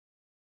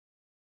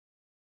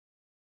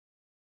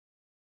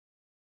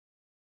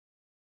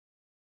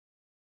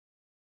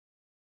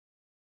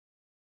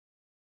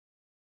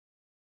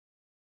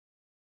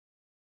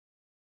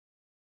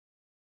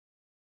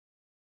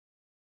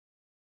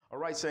All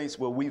right, Saints.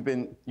 Well,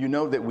 you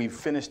know that we've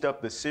finished up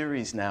the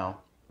series now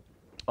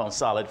on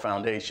solid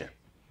foundation.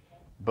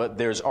 But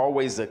there's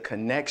always a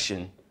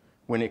connection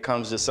when it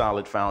comes to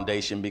solid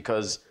foundation,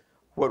 because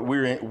what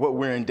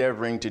we're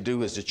endeavoring to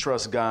do is to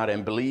trust God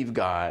and believe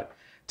God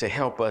to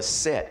help us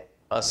set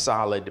a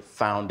solid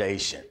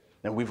foundation.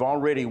 And we've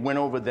already went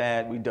over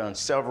that. We've done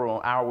several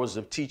hours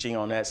of teaching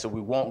on that, so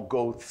we won't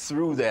go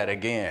through that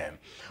again.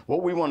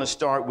 What we want to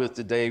start with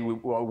today, we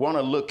want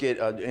to look at,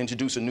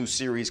 introduce a new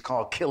series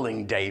called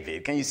Killing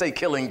David. Can you say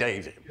Killing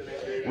David?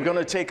 We're going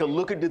to take a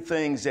look at the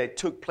things that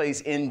took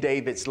place in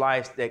David's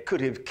life that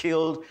could have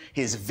killed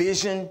his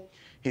vision,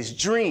 his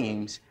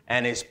dreams,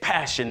 and his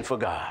passion for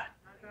God.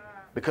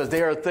 Because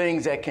there are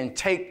things that can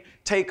take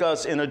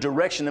us in a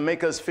direction to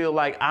make us feel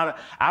like, I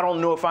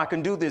don't know if I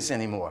can do this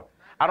anymore.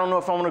 I don't know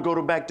if I want to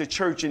go back to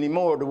church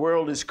anymore. The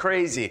world is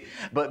crazy.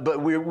 But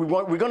we're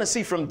going to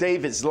see from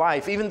David's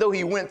life, even though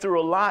he went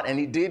through a lot, and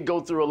he did go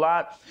through a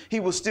lot, he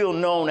was still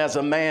known as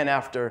a man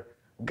after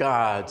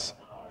God's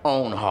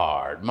own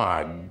heart.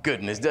 My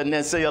goodness, doesn't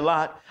that say a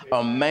lot?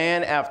 A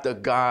man after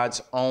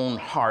God's own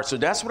heart. So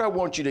that's what I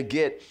want you to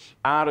get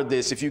out of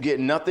this. If you get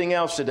nothing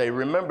else today,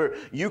 remember,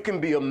 you can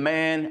be a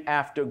man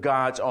after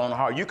God's own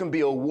heart. You can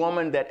be a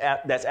woman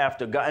that's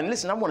after God. And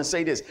listen, I want to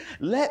say this.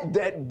 Let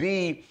that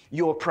be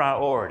your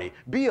priority.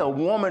 Be a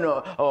woman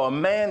or a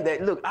man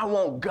that, look, I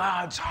want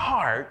God's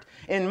heart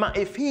in my,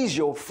 if he's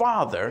your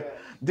father,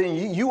 then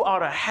you ought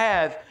to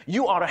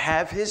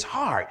have his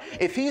heart.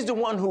 If he's the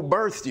one who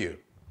birthed you,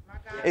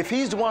 if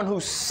he's the one who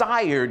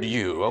sired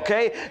you,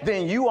 okay,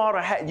 then you ought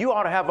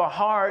to have a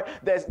heart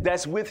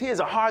that's with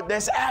his, a heart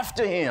that's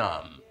after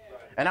him.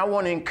 And I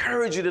want to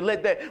encourage you to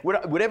let that,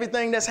 with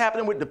everything that's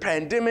happening with the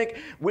pandemic,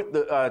 with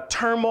the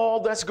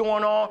turmoil that's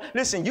going on,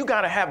 listen, you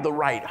got to have the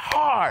right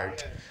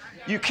heart.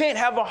 You can't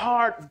have a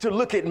heart to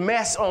look at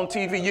mess on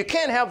TV. You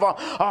can't have a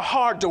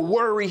heart to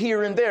worry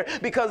here and there,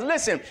 because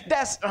listen,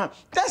 that's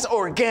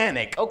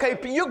organic, okay?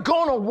 You're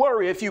going to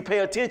worry if you pay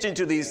attention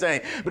to these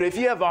things. But if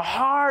you have a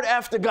heart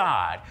after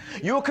God,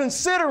 you'll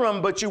consider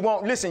them, but you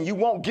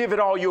won't give it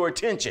all your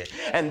attention.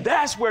 And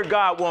that's where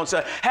God wants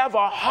to have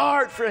a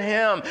heart for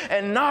him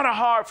and not a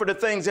heart for the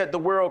things that the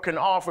world can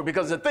offer,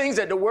 because the things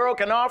that the world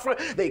can offer,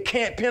 they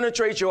can't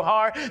penetrate your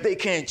heart. They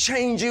can't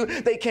change you.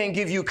 They can't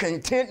give you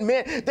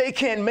contentment. They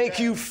can't make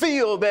you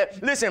feel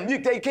that, listen,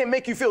 they can't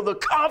make you feel the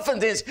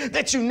confidence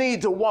that you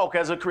need to walk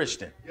as a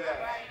Christian.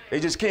 They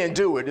just can't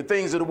do it. The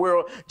things of the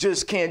world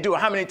just can't do it.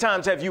 How many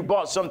times have you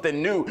bought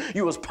something new?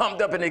 You was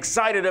pumped up and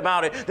excited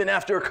about it. Then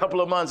after a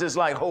couple of months, it's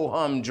like, ho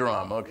hum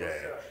drum.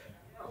 Okay.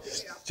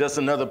 Just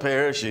another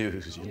pair of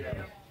shoes, you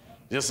know.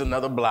 Just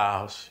another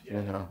blouse,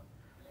 you know.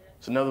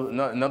 It's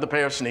another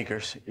pair of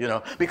sneakers, you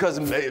know, because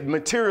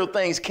material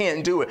things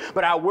can't do it.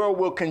 But our world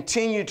will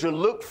continue to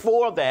look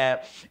for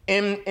that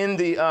in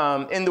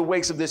the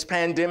wakes of this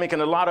pandemic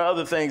and a lot of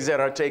other things that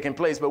are taking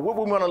place. But what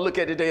we want to look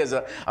at today is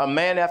a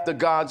man after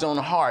God's own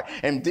heart.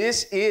 And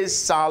this is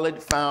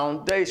solid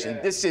foundation.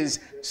 This is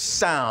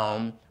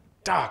sound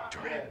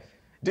doctrine.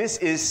 This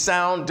is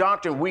sound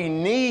doctrine. We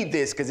need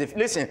this, because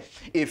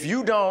if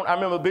you don't, I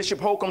remember Bishop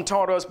Holcomb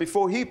taught us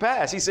before he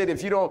passed. He said,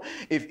 if you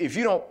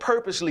don't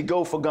purposely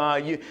go for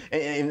God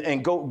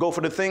and go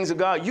for the things of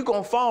God, you're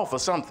going to fall for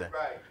something.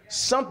 Right.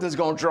 Something's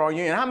going to draw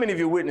you in. How many of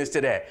you witness to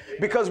that?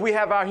 Because we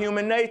have our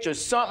human nature.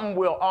 Something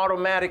will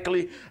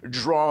automatically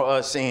draw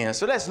us in.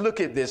 So let's look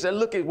at this. Let's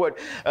look at what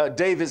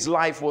David's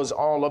life was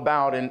all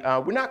about. And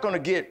we're not going to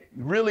get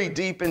really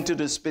deep into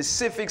the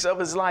specifics of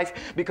his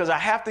life, because I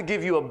have to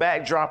give you a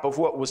backdrop of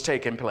what was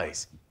taking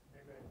place.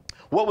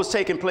 What was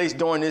taking place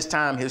during this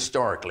time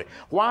historically?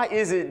 Why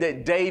is it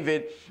that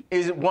David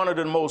is one of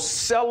the most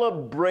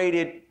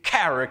celebrated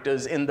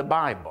characters in the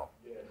Bible?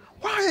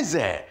 Why is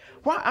that?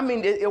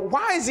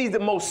 Why is he the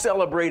most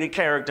celebrated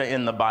character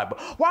in the Bible?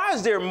 Why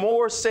is there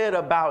more said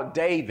about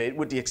David,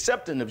 with the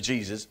exception of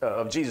Jesus,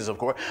 of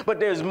course, but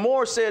there's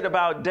more said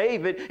about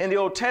David in the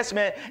Old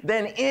Testament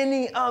than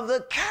any other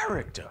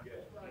character?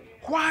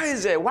 Why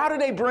is that? Why do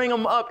they bring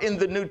him up in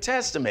the New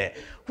Testament?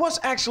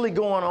 What's actually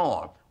going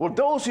on? Well,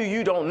 those of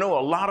you don't know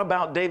a lot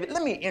about David,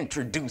 let me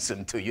introduce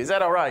him to you. Is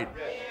that all right?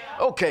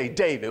 Okay,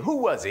 David, who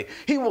was he?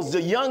 He was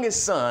the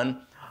youngest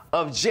son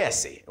of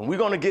Jesse. And we're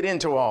going to get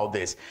into all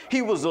this.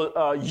 He was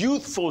a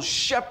youthful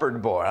shepherd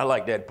boy. I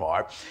like that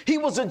part. He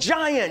was a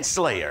giant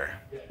slayer.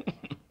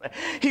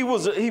 He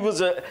was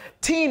a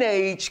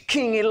teenage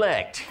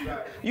king-elect.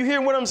 You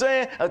hear what I'm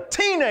saying? A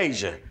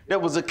teenager that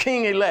was a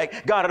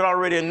king-elect. God had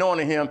already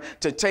anointed him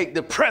to take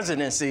the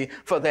presidency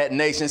for that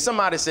nation.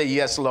 Somebody say,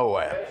 yes,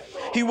 Lord.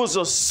 He was a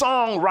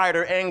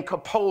songwriter and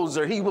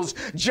composer. He was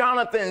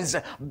Jonathan's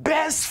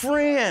best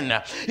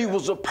friend. He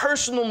was a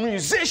personal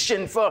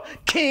musician for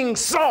King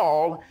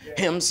Saul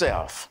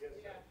himself.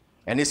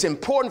 And it's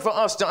important for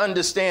us to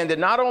understand that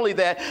not only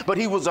that, but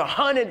he was a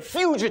hunted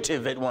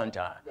fugitive at one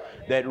time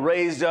that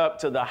raised up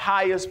to the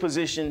highest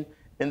position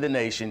in the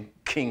nation,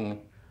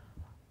 king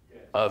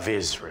of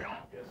Israel.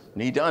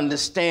 Need to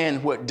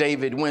understand what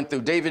David went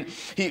through. David,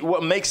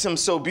 what makes him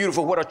so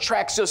beautiful, what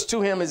attracts us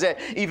to him is that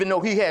even though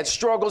he had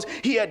struggles,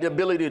 he had the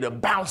ability to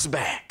bounce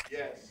back.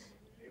 Yes.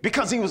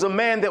 Because he was a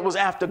man that was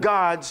after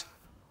God's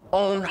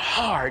own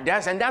heart.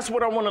 That's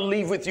what I want to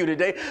leave with you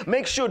today.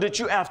 Make sure that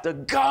you're after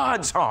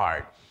God's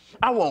heart.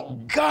 I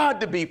want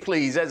God to be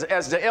pleased.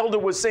 As the elder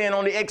was saying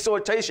on the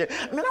exhortation,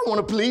 man, I want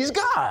to please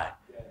God.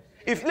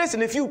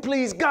 If you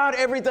please God,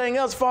 everything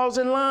else falls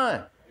in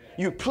line.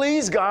 You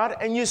please God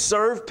and you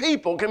serve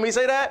people. Can we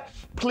say that?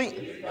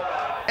 Please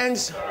God and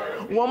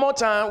one more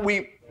time,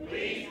 we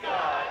please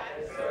God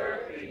and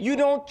serve people. You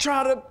don't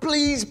try to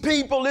please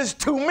people. There's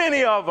too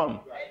many of them.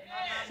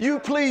 You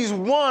please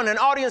one, an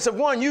audience of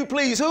one. You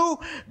please who?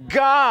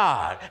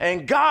 God.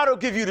 And God will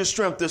give you the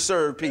strength to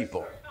serve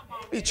people.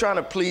 You're trying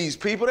to please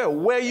people, they'll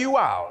wear you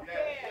out.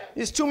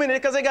 It's too many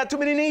because they got too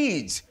many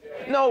needs.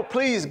 No,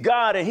 please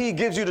God, and he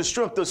gives you the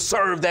strength to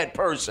serve that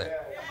person.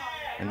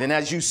 And then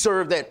as you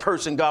serve that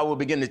person, God will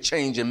begin to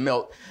change and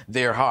melt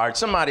their heart.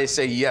 Somebody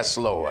say, yes,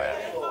 Lord.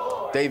 Yes,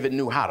 Lord. David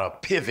knew how to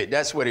pivot.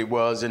 That's what it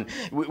was. And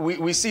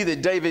we see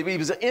that David, he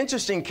was an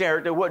interesting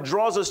character. What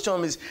draws us to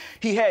him is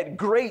he had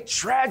great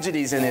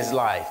tragedies in his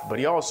life, but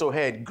he also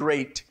had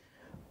great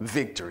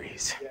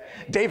victories.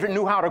 David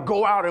knew how to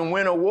go out and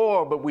win a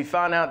war, but we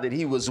found out that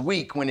he was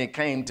weak when it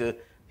came to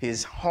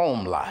his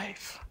home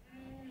life.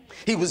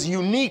 He was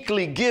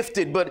uniquely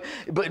gifted, but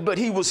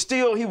he was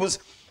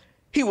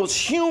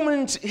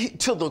human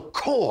to the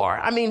core.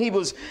 I mean, he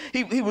was,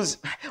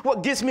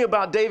 what gets me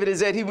about David is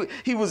that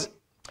he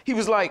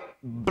was like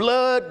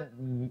blood,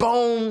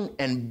 bone,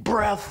 and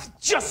breath,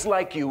 just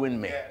like you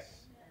and me. Yes.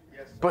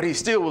 Yes. But he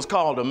still was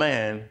called a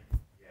man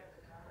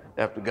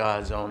after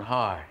God's own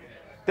heart.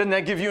 Doesn't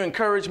that give you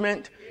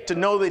encouragement? To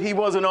know that he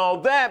wasn't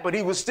all that, but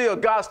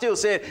God still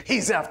said,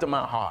 he's after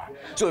my heart.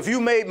 So if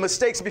you made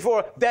mistakes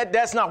before,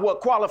 that's not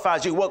what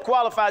qualifies you. What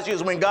qualifies you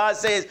is when God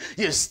says,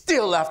 you're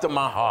still after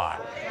my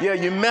heart. Yeah,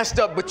 you messed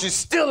up, but you're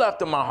still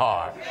after my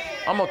heart.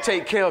 I'm going to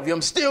take care of you.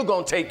 I'm still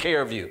going to take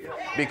care of you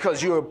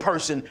because you're a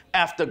person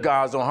after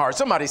God's own heart.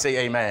 Somebody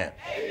say amen.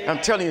 I'm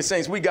telling you,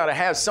 saints, we got to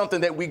have something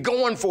that we're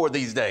going for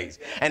these days.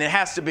 And it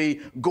has to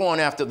be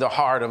going after the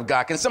heart of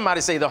God. Can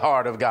somebody say the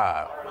heart of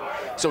God?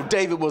 So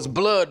David was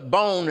blood,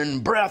 bone,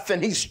 and breath,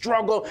 and he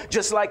struggled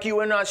just like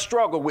you and I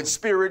struggle with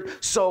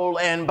spirit, soul,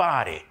 and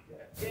body.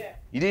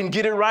 You didn't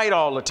get it right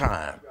all the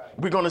time.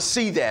 We're going to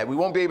see that. We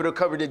won't be able to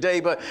cover it today,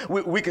 but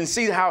we can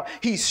see how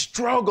he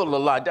struggled a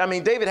lot. I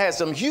mean, David had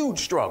some huge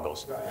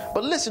struggles.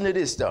 But listen to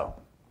this, though.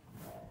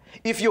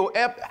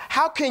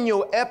 How can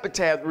your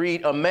epitaph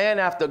read a man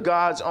after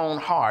God's own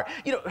heart?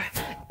 You know,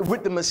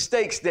 with the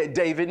mistakes that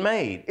David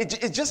made.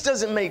 It just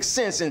doesn't make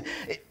sense. And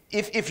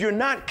if you're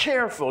not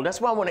careful,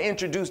 that's why I want to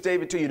introduce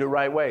David to you the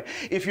right way.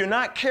 If you're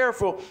not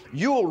careful,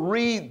 you'll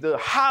read the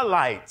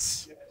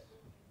highlights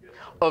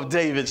of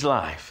David's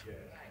life.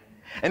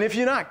 And if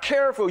you're not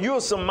careful,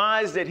 you'll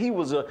surmise that he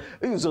was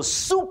a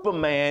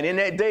Superman in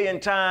that day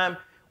and time,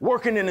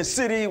 working in a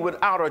city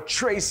without a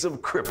trace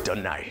of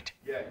kryptonite.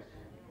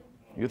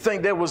 You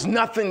think there was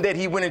nothing that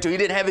he went into. He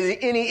didn't have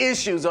any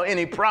issues or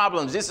any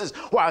problems. This is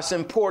why it's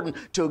important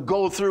to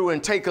go through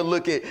and take a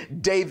look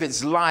at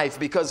David's life,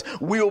 because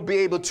we'll be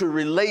able to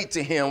relate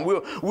to him.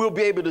 We'll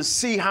be able to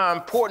see how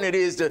important it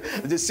is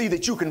to see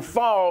that you can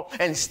fall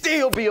and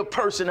still be a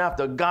person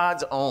after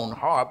God's own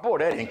heart. Boy,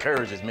 that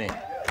encourages me.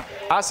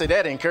 I say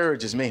that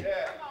encourages me.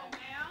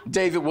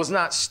 David was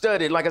not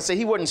studied. Like I say,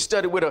 he wasn't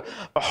studied with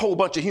a whole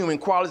bunch of human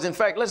qualities. In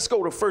fact, let's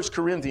go to 1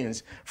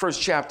 Corinthians,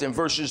 first chapter, and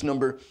verses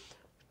number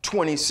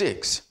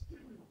 26.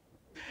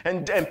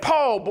 And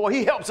Paul, boy,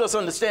 he helps us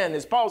understand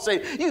this. Paul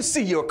say, you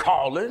see your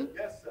calling.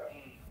 Yes, sir.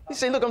 He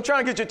say, look, I'm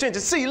trying to get your attention.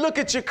 See, look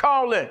at your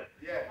calling.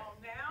 Yeah.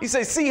 He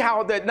say, see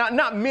how that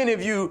not many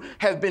of you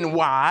have been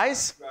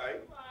wise. Right.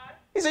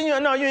 He said,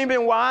 no, you ain't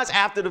been wise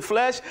after the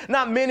flesh.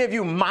 Not many of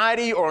you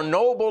mighty or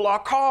noble are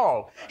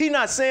called. He's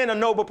not saying a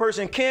noble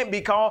person can't be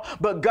called,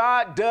 but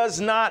God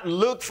does not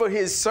look for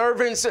his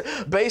servants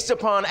based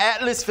upon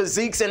Atlas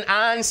physiques and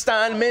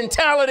Einstein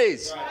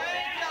mentalities.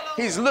 Right.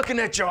 He's looking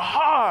at your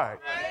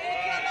heart.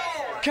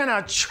 Can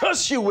I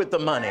trust you with the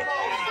money?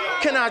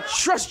 Can I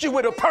trust you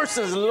with a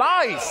person's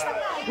life?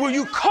 Will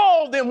you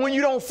call them when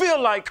you don't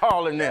feel like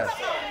calling them?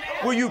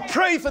 Will you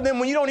pray for them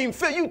when you don't even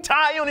feel? You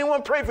tired, you don't even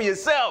want to pray for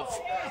yourself.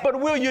 But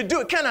will you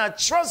do it? Can I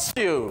trust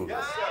you?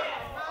 Yes, sir.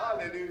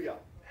 Hallelujah.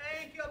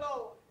 Thank you,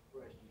 Lord.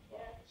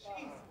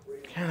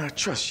 Can I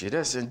trust you?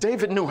 That's it.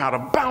 David knew how to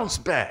bounce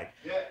back.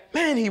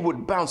 Man, he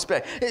would bounce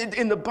back.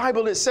 In the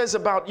Bible, it says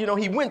about,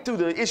 he went through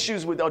the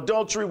issues with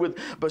adultery with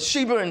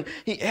Bathsheba, and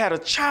he had a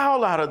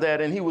child out of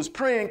that, and he was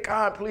praying,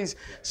 God, please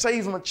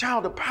save him a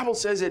child. The Bible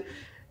says that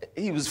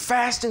he was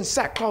fasting,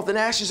 sackcloth and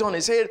ashes on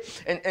his head,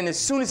 and as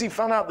soon as he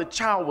found out the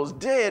child was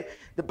dead,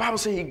 the Bible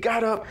said he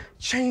got up,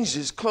 changed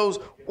his clothes,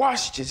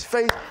 washed his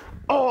face,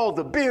 all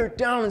the beard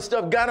down and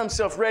stuff, got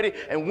himself ready,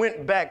 and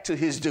went back to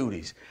his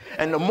duties.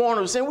 And the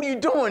mourner was saying, what are you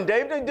doing,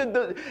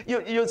 David?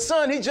 Your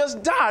son, he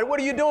just died. What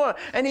are you doing?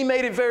 And he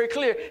made it very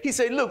clear. He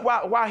said, look,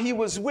 while he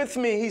was with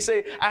me, he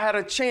said, I had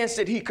a chance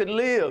that he could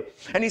live.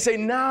 And he said,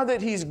 now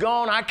that he's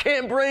gone, I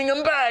can't bring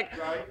him back,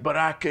 but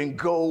I can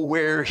go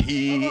where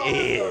he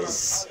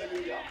is.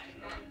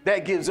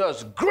 That gives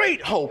us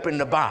great hope in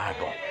the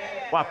Bible.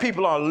 While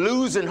people are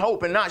losing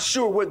hope and not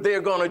sure what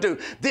they're going to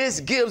do, this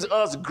gives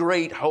us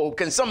great hope.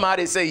 Can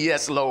somebody say,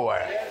 yes,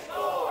 Lord? Yes,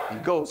 Lord. He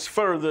goes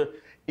further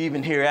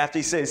even here after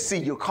he says, see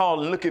your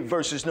call, and look at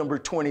verses number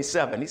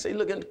 27. He said,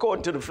 look,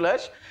 according to the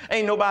flesh,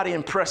 ain't nobody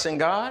impressing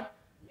God.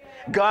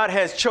 God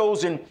has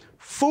chosen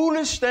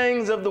foolish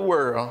things of the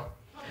world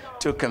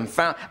to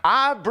confound.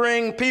 I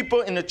bring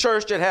people in the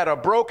church that had a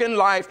broken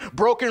life,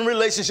 broken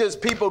relationships,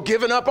 people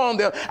giving up on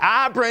them.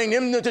 I bring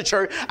them to the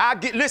church. I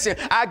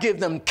give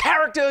them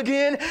character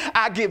again.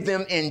 I give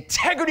them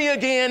integrity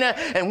again.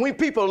 And when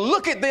people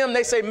look at them,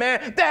 they say,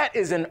 man, that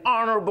is an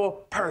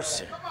honorable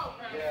person.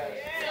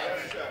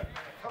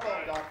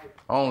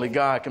 Only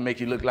God can make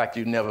you look like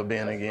you've never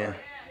been again.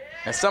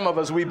 And some of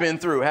us, we've been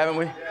through, haven't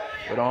we?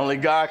 But only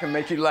God can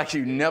make you like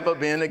you've never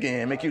been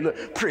again, make you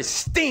look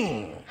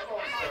pristine.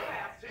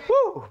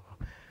 Woo.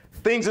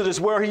 Things of this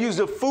world, he used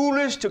the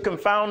foolish to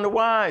confound the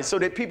wise, so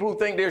that people who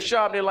think they're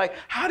sharp, they're like,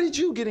 how did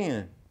you get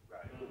in?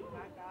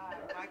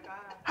 My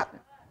God.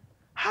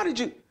 How did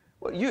you?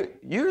 Well,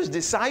 you're his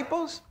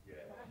disciples?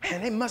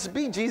 Man, they must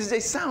be Jesus. They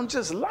sound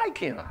just like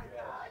him.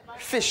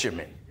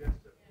 Fishermen.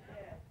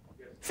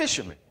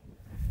 Fishermen.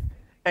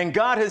 And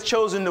God has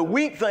chosen the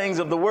weak things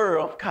of the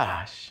world,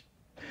 gosh,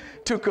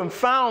 to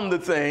confound the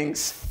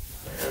things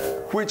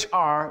which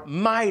are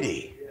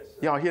mighty.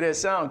 Y'all hear that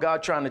sound?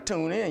 God trying to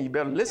tune in. You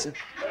better listen.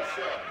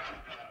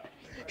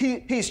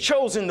 He's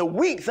chosen the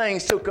weak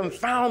things to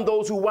confound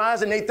those who are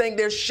wise and they think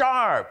they're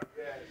sharp.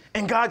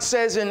 And God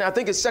says in, I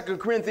think it's 2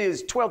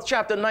 Corinthians 12th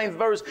chapter 9th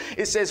verse,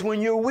 it says,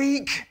 when you're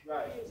weak,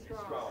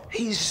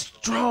 he's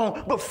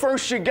strong. But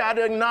first you got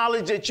to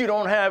acknowledge that you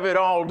don't have it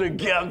all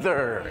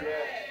together.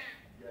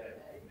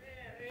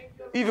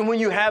 Even when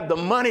you have the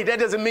money, that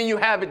doesn't mean you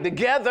have it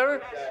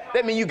together.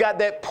 That means you got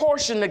that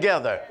portion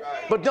together.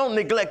 But don't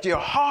neglect your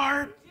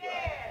heart.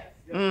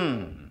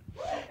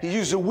 He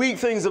used the weak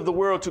things of the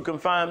world to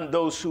confound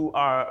those who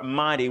are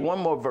mighty. One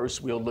more verse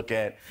we'll look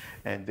at,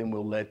 and then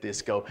we'll let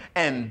this go.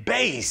 And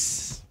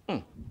base.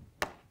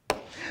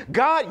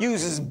 God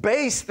uses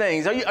base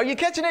things. Are you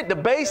catching it? The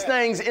base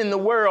things in the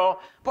world,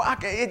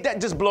 that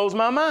just blows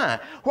my mind.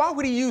 Why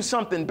would he use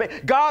something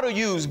base? God will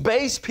use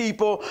base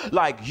people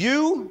like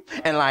you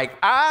and like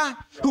I,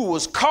 who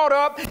was caught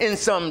up in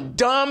some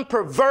dumb,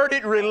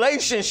 perverted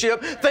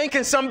relationship,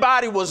 thinking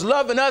somebody was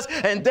loving us,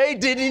 and they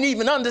didn't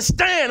even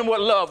understand what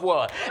love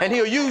was. And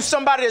he'll use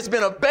somebody that's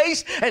been a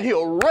base, and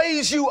he'll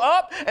raise you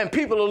up, and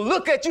people will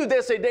look at you,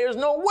 they'll say, there's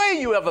no way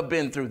you ever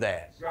been through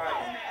that.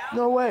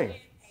 No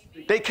way.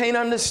 They can't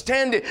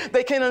understand it.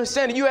 They can't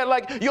understand it. You had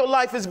like your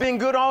life has been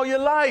good all your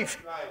life.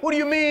 What do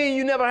you mean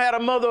you never had a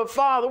mother or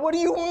father? What do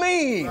you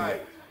mean?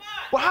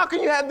 Well, how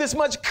can you have this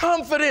much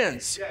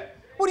confidence?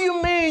 What do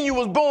you mean you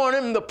was born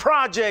in the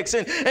projects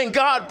and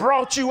God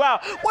brought you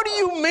out? What do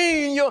you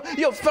mean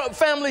your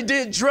family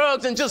did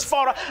drugs and just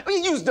fought out?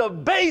 We use the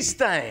base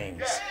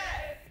things.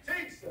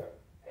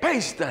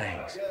 Base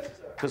things.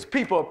 Because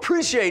people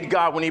appreciate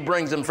God when he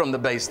brings them from the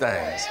base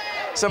things.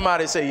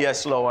 Somebody say,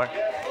 yes, Lord.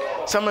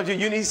 Some of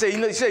you need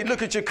to say,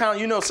 look at your count.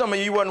 You know, some of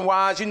you wasn't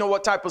wise. You know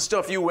what type of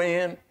stuff you were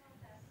in.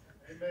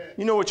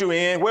 You know what you were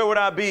in. Where would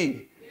I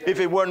be if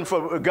it wasn't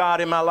for God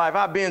in my life?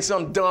 I'd be in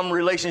some dumb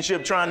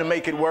relationship trying to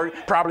make it work,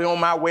 probably on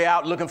my way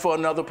out looking for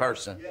another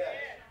person.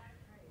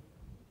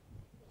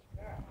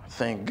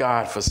 Thank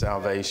God for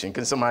salvation.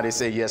 Can somebody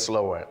say, yes,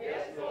 Lord?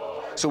 Yes,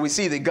 Lord. So we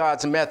see that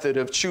God's method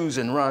of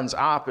choosing runs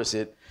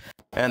opposite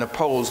and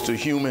opposed to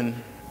human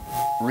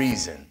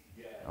reason.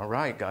 All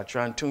right, God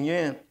trying to tune you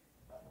in.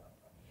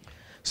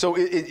 So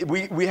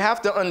we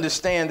have to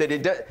understand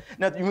that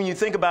now, when you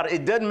think about it,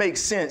 it doesn't make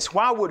sense.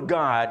 Why would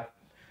God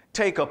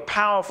take a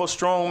powerful,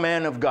 strong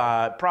man of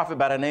God, prophet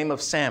by the name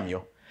of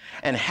Samuel,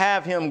 and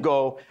have him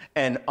go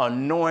and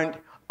anoint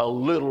a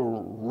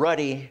little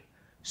ruddy,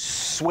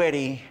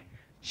 sweaty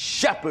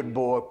shepherd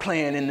boy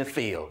playing in the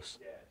fields?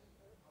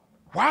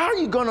 Why are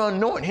you going to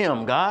anoint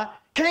him, God?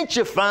 Can't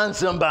you find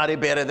somebody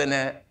better than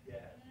that?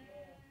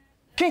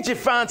 Can't you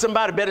find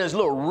somebody better than this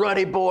little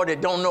ruddy boy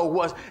that don't know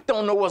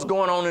what's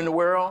going on in the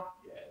world?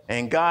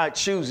 And God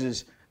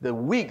chooses the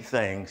weak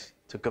things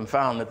to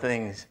confound the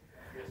things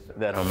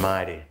that are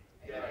mighty.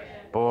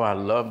 Boy, I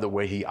love the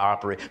way he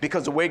operates.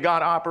 Because the way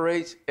God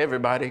operates,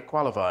 everybody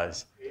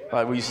qualifies.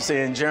 Like we used to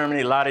say in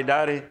Germany,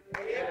 lottie-dottie.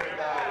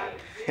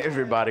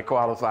 Everybody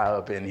qualify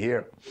up in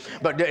here.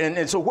 But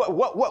and so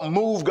what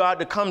moved God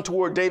to come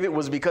toward David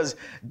was because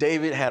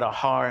David had a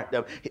heart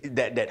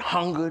that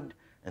hungered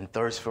and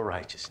thirst for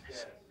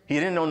righteousness. He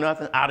didn't know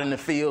nothing, out in the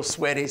field,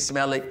 sweaty,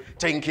 smelly,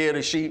 taking care of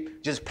the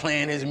sheep, just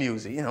playing his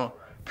music,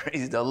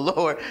 praise the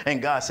Lord. And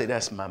God said,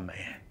 that's my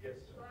man.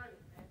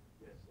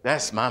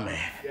 That's my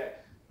man.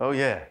 Oh,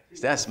 yeah.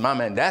 That's my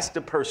man. That's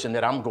the person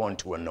that I'm going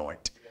to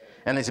anoint.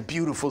 And it's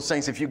beautiful,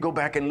 saints. If you go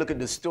back and look at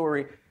the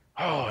story,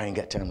 oh, I ain't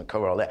got time to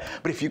cover all that.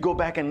 But if you go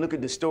back and look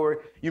at the story,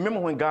 you remember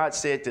when God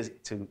said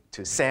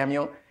to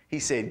Samuel, he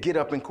said, get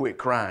up and quit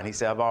crying. He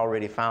said, I've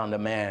already found a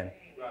man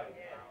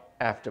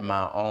after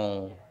my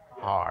own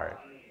heart.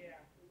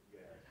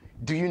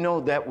 Do you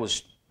know there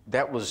was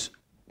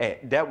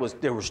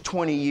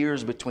 20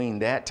 years between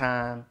that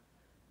time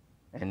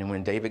and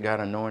when David got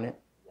anointed?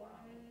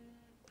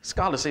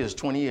 Scholars say it's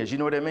 20 years. You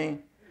know what I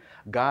mean?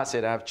 God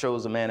said, I've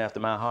chosen a man after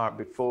my heart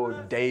before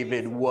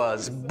David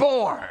was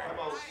born.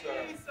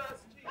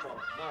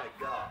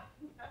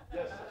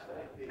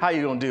 How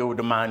you going to deal with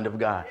the mind of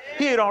God?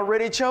 He had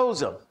already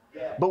chosen him.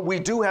 But we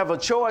do have a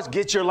choice.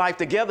 Get your life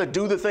together.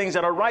 Do the things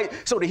that are right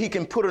so that he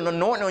can put an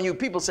anointing on you.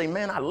 People say,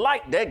 man, I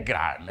like that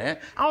guy, man.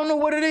 I don't know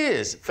what it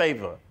is.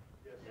 Favor.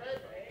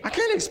 I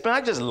can't explain.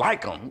 I just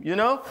like him, you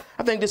know.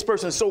 I think this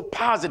person is so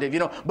positive, you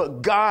know.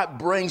 But God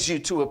brings you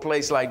to a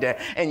place like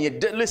that. And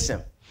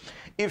listen.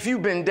 If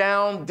you've been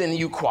down, then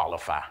you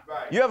qualify.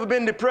 Right. You ever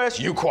been depressed?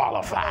 You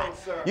qualify.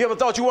 You ever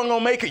thought you weren't going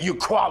to make it? You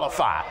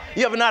qualify.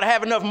 You ever not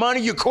have enough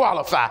money? You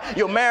qualify.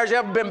 Your marriage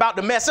ever been about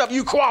to mess up?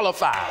 You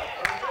qualify.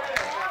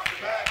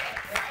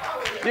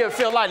 You ever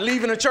feel like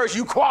leaving the church?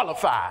 You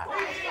qualify.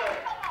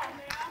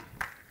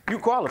 You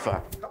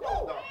qualify.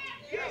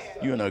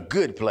 You're in a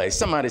good place.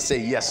 Somebody say,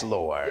 yes,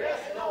 Lord.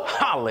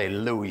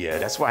 Hallelujah.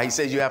 That's why he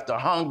says you have to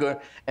hunger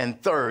and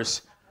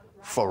thirst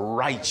for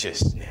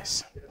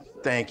righteousness.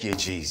 Thank you,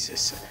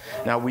 Jesus.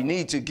 Now, we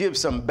need to give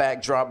some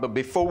backdrop, but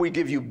before we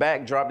give you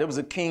backdrop, there was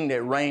a king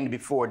that reigned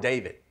before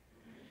David.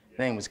 His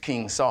name was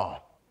King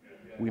Saul.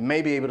 We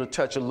may be able to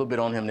touch a little bit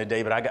on him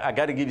today, but I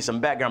got to give you some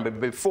background. But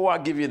before I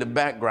give you the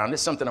background,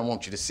 there's something I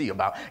want you to see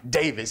about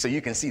David so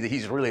you can see that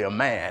he's really a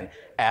man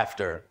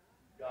after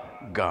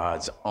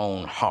God's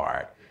own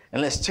heart.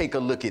 And let's take a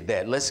look at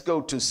that. Let's go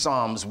to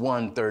Psalms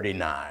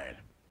 139.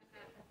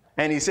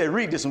 And he said,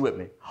 read this one with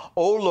me.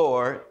 O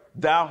Lord,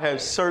 thou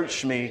hast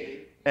searched me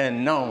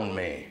and known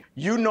me.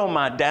 You know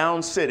my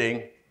down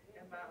sitting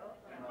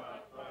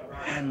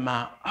and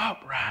my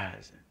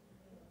uprising.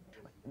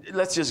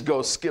 Let's just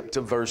go skip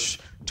to verse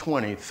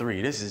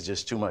 23. This is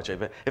just too much.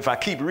 If I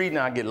keep reading,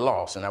 I get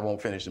lost and I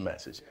won't finish the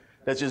message.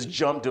 Let's just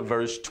jump to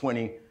verse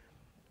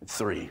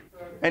 23.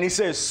 And he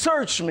says,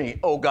 search me,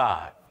 O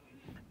God,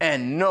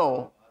 and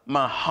know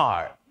my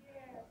heart.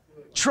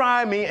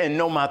 Try me and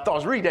know my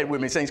thoughts. Read that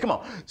with me, saints. Come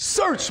on.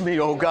 Search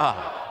me, O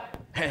God,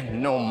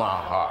 and know my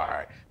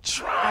heart.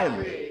 Try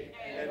me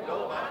and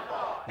know my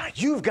thoughts. Now,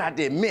 you've got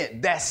to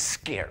admit that's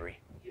scary.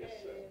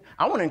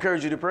 I want to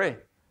encourage you to pray.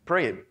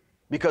 Pray it.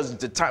 Because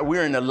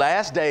we're in the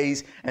last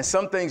days, and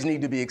some things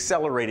need to be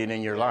accelerated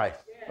in your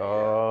life.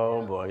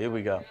 Oh, boy, here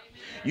we go.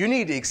 You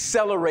need to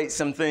accelerate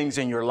some things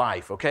in your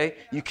life, okay?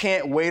 You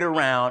can't wait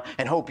around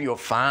and hope you'll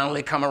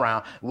finally come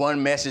around.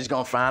 One message is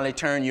going to finally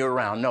turn you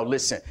around. No,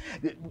 listen,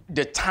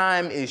 the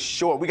time is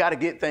short. We got to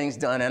get things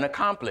done and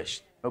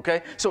accomplished,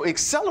 okay? So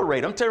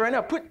accelerate. I'm telling you right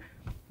now,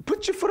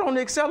 put your foot on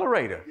the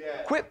accelerator.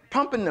 Yeah. Quit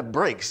pumping the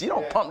brakes. You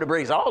don't pump the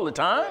brakes all the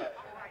time.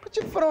 Put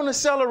your foot on the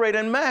accelerator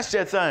and mash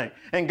that thing.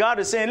 And God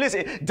is saying,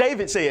 listen,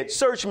 David said,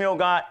 search me, O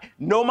God,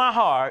 know my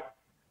heart,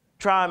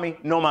 try me,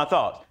 know my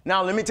thoughts.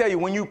 Now, let me tell you,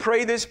 when you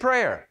pray this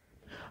prayer,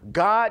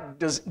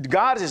 God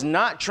is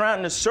not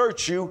trying to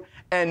search you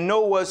and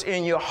know what's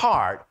in your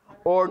heart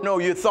or know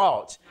your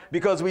thoughts.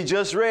 Because we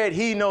just read,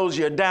 he knows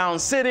your down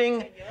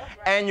sitting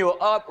and your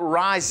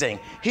uprising.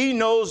 He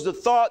knows the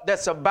thought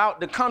that's about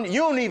to come. You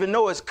don't even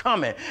know it's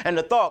coming. And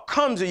the thought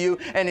comes to you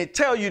and it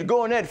tells you to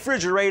go in that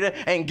refrigerator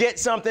and get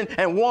something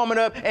and warm it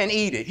up and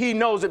eat it. He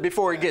knows it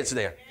before it gets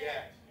there.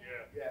 Yes.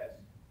 Yes.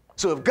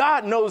 So if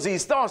God knows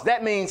these thoughts,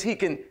 that means he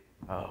can,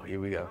 oh, here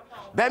we go.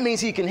 That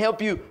means he can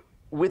help you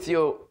with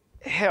your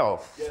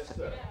health. Yes,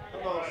 sir.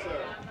 Come on,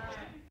 sir.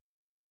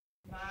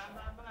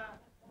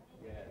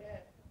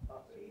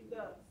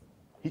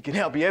 He can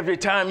help you every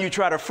time you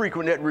try to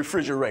frequent that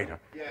refrigerator.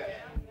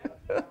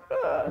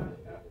 Yeah.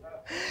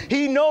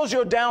 He knows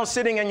you're down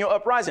sitting and you're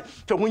uprising.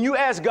 So when you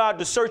ask God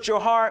to search your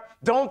heart,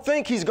 don't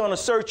think he's going to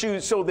search you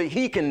so that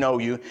he can know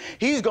you.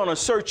 He's going to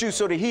search you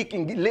so that he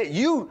can let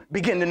you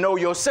begin to know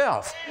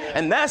yourself.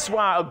 And that's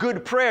why a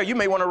good prayer, you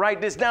may want to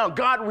write this down.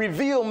 God,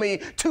 reveal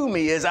me to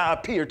me as I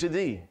appear to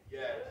thee.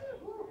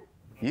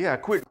 Yeah,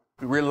 quit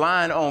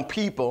relying on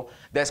people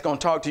that's going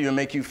to talk to you and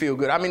make you feel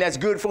good. I mean, that's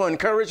good for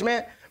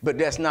encouragement, but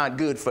that's not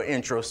good for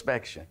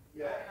introspection.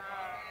 Yeah.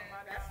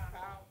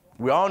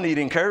 We all need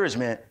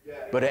encouragement,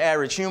 but the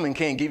average human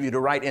can't give you the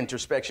right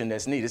introspection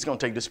that's needed. It's going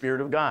to take the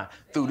Spirit of God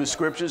through the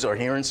scriptures or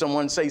hearing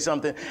someone say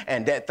something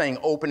and that thing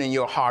opening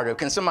your heart up.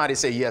 Can somebody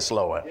say, yes,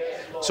 Lord?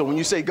 Yes, Lord. So when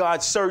you say,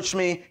 God, search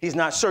me, he's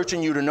not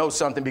searching you to know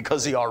something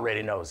because he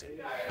already knows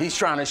it. He's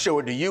trying to show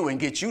it to you and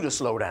get you to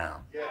slow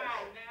down. Yeah.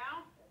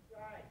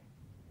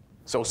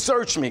 So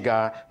search me,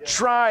 God.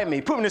 Try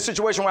me. Put me in a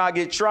situation where I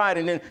get tried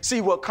and then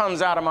see what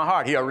comes out of my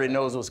heart. He already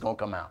knows what's going to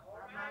come out.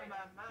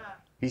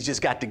 He's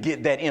just got to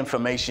get that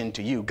information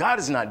to you. God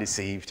is not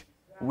deceived.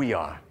 We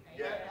are.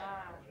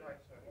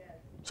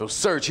 So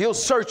search, he'll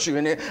search you.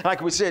 And then, like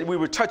we said, we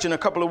were touching a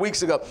couple of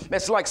weeks ago.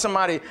 That's like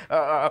somebody,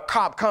 a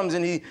cop comes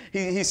and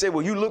he said,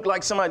 well, you look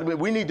like somebody,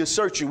 we need to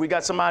search you. We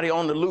got somebody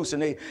on the loose,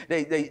 and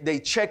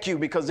they check you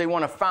because they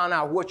want to find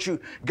out what you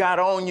got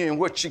on you and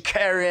what you're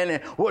carrying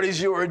and what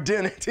is your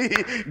identity.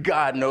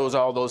 God knows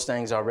all those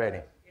things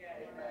already.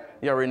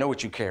 You already know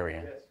what you're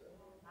carrying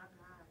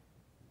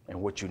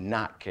and what you're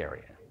not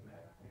carrying.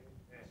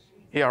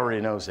 He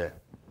already knows that.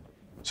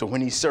 So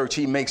when he searches,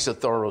 he makes a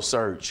thorough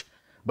search.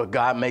 But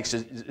God makes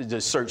the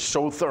search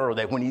so thorough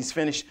that when he's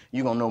finished,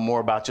 you're going to know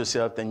more about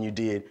yourself than you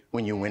did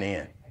when you went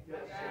in.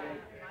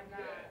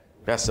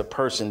 That's a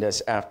person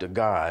that's after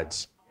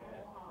God's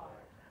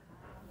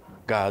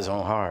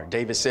own heart.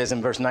 David says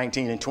in verse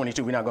 19 and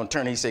 22, we're not going to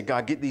turn. He said,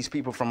 God, get these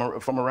people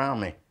from around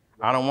me.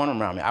 I don't want them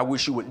around me. I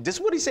wish you would. This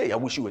is what he said. I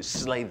wish you would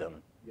slay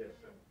them.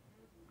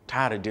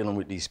 Tired of dealing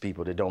with these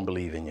people that don't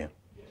believe in you.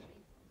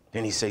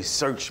 Then he says,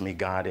 search me,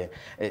 God,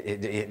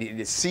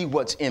 and see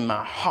what's in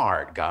my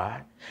heart,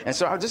 God. And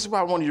so this is what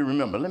I want you to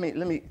remember. Let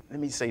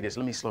me say this.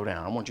 Let me slow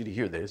down. I want you to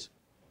hear this.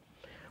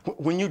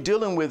 When we're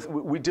dealing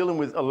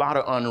with a lot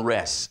of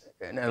unrest,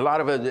 and a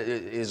lot of it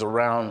is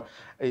around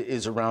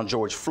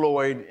George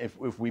Floyd.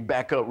 If we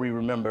back up, we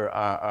remember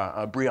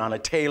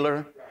Breonna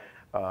Taylor,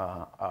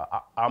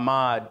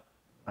 Ahmaud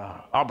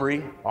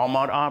Arbery.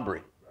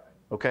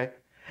 Okay.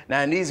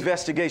 Now in these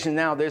investigations,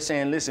 now they're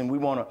saying, listen, we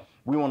want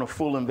a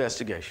full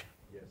investigation.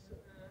 Yes, sir.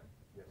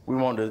 Yes. We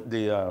want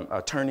the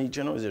Attorney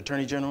General. Is it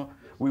Attorney General?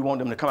 We want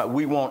them to come out.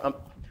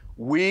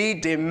 We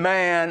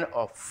demand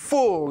a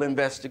full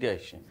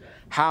investigation.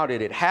 How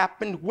did it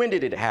happen? When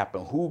did it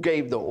happen? Who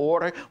gave the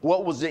order?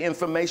 What was the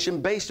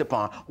information based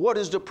upon? What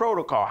is the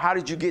protocol? How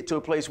did you get to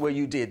a place where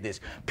you did this?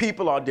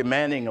 People are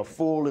demanding a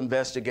full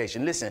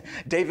investigation. Listen,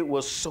 David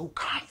was so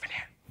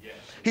confident.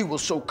 He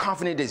was so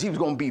confident that he was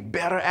going to be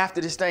better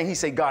after this thing. He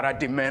said, God, I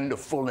demand a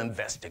full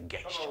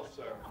investigation.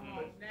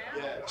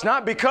 It's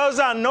not because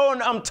I know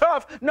I'm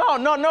tough. No,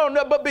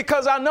 but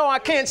because I know I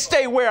can't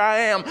stay where I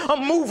am.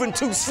 I'm moving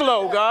too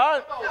slow,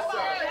 God.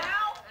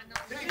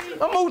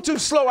 I'm moving too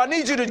slow. I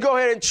need you to go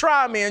ahead and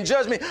try me and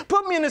judge me.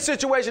 Put me in a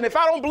situation. If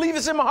I don't believe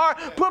it's in my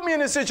heart, put me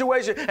in a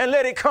situation and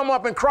let it come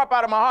up and crop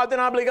out of my heart. Then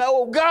I'll be like,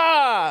 oh,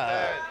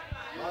 God.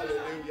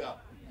 Hallelujah.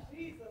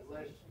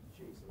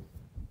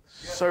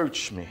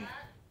 Search me.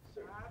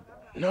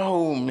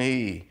 Know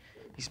me.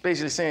 He's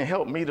basically saying,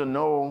 help me to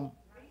know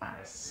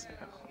myself.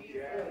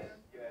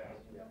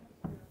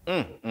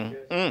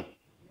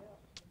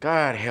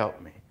 God help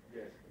me.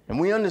 And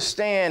we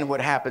understand what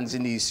happens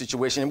in these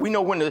situations. And we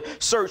know when the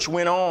search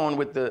went on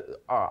with the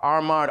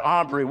Ahmaud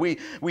Arbery,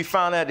 we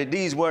found out that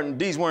these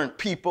weren't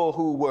people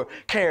who were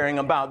caring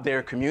about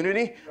their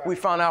community. We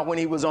found out when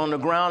he was on the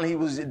ground,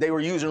 they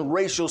were using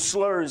racial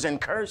slurs and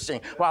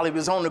cursing while he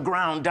was on the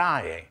ground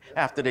dying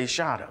after they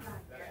shot him.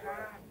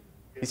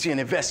 You see, an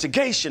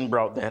investigation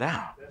brought that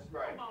out. That's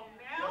right.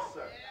 Yes,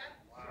 sir.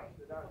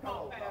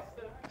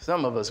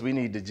 Some of us, we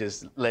need to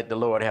just let the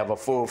Lord have a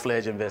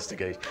full-fledged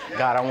investigation.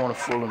 God, I want a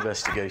full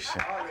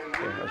investigation.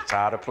 I'm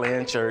tired of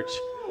playing church.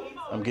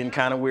 I'm getting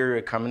kind of weary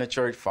of coming to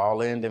church, fall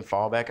in, then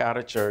fall back out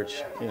of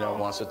church,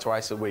 once or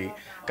twice a week.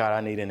 God,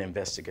 I need an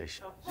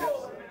investigation.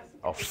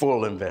 A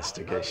full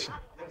investigation.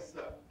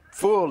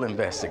 Full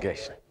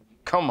investigation.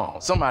 Come on.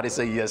 Somebody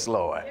say, yes,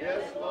 Lord.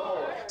 Yes, Lord.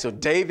 So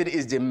David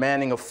is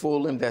demanding a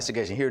full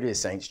investigation. Here it is,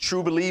 saints.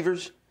 True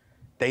believers,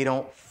 they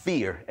don't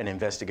fear an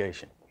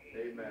investigation.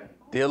 Amen.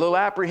 They're a little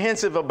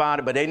apprehensive about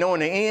it, but they know in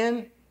the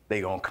end,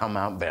 they're going to come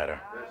out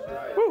better. That's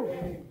right.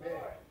 Woo.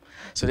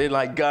 So they're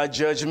like, God,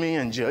 judge me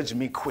and judge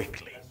me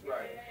quickly. That's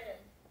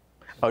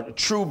right.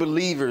 True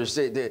believers,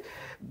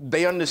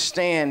 they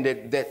understand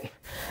that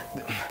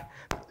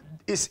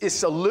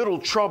it's a little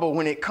trouble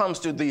when it comes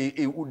to the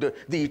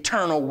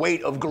eternal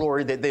weight of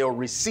glory that they'll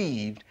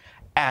receive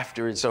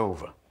after it's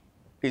over.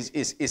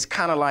 It's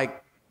kind of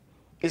like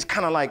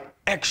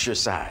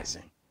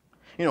exercising.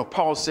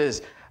 Paul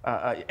says,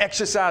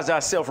 exercise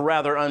ourselves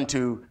rather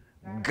unto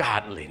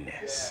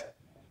godliness.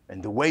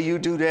 And the way you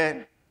do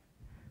that,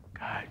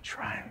 God,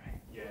 try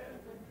me.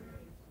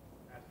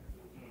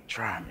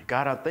 Try me.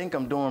 God, I think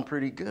I'm doing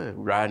pretty good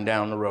riding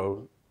down the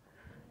road.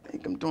 I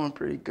think I'm doing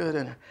pretty good.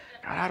 And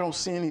God, I don't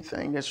see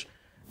anything that's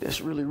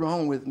really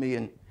wrong with me.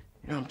 And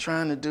I'm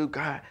trying to do,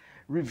 God,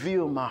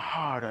 reveal my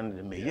heart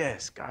unto me.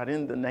 Yes, God,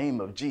 in the name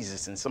of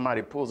Jesus. And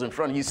somebody pulls in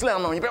front of you,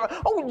 slam on you.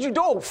 Oh, you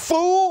don't,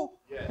 fool.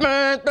 Yeah.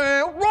 Man,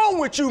 what's wrong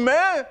with you,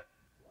 man?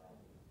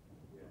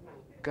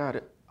 Got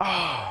it.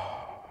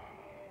 Oh.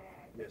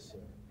 Yes, sir.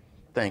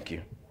 Thank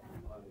you.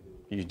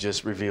 You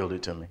just revealed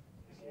it to me.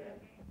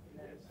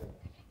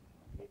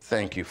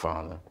 Thank you,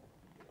 Father.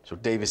 So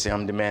David said,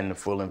 I'm demanding a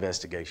full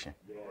investigation.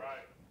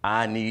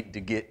 I need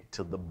to get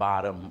to the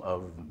bottom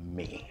of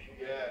me.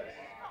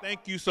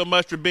 Thank you so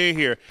much for being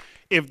here.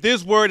 If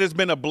this word has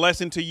been a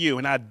blessing to you,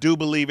 and I do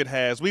believe it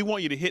has, we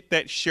want you to hit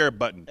that share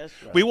button. That's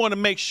right. We want to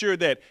make sure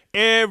that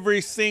every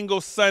single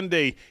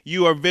Sunday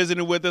you are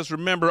visiting with us.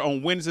 Remember,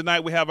 on Wednesday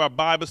night, we have our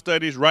Bible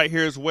studies right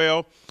here as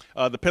well.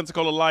 The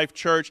Pensacola Life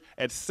Church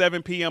at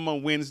 7 p.m.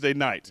 on Wednesday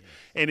nights.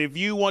 And if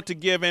you want to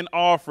give an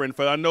offering,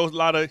 for I know a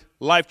lot of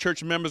Life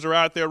Church members are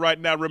out there right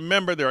now,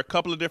 remember there are a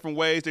couple of different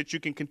ways that you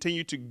can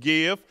continue to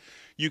give.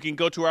 You can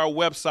go to our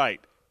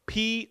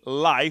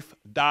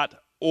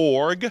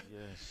website,plife.org,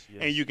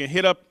 and you can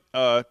hit up,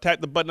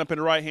 tap the button up in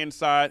the right-hand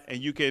side,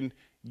 and you can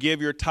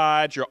give your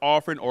tithes, your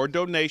offering, or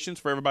donations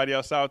for everybody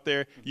else out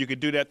there. You can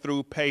do that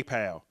through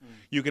PayPal.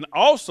 You can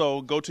also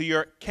go to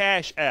your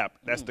Cash App.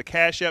 That's the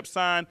Cash App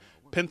sign,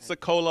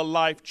 Pensacola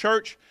Life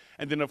Church.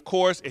 And then, of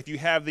course, if you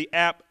have the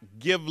app,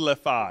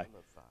 Givelify.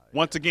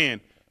 Once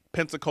again,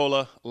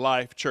 Pensacola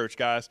Life Church,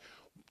 guys.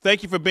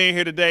 Thank you for being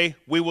here today.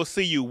 We will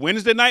see you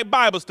Wednesday night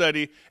Bible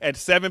study at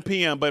 7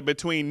 p.m. But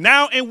between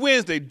now and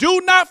Wednesday,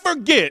 do not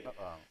forget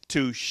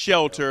to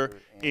shelter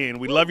in.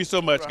 We love you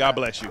so much. God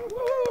bless you.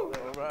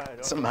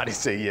 Somebody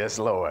say yes,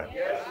 Lord.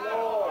 Yes,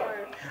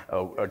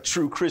 Lord.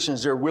 True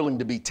Christians, they're willing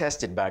to be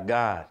tested by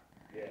God.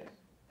 Yes.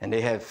 And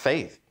they have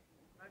faith.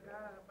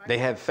 They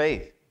have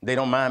faith. They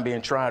don't mind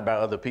being tried by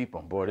other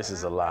people. Boy, this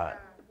is a lot.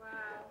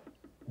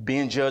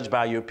 Being judged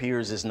by your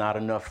peers is not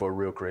enough for a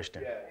real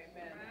Christian. Yes.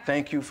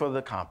 Thank you for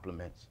the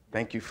compliments.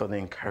 Thank you for the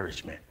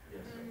encouragement.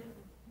 Yes.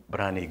 But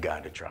I need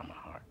God to try my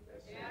heart.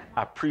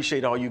 I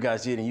appreciate all you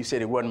guys did, and you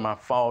said it wasn't my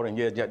fault, and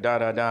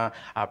I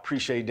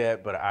appreciate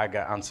that, but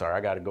I'm sorry,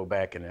 I got to go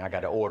back and I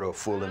got to order a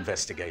full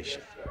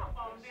investigation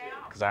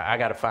because I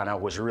got to find out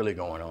what's really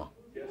going on.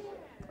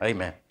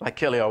 Amen. Like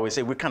Kelly always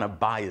said, we're kind of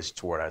biased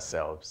toward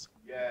ourselves.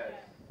 Yes.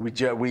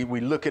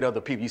 We look at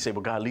other people. You say,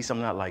 well, God, at least I'm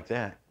not like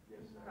that.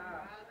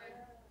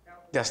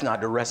 That's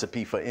not the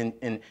recipe for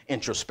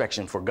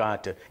introspection, for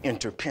God to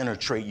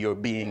interpenetrate your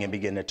being and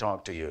begin to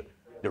talk to you.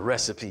 The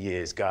recipe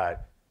is, God,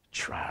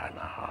 try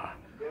my heart.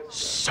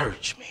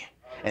 Search me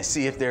and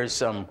see if there's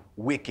some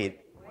wicked,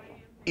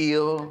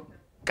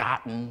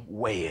 ill-gotten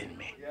way in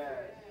me.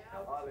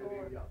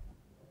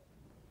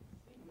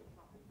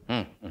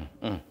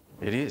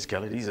 It is,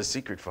 Kelly. These are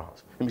secret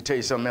faults. Let me tell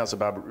you something else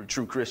about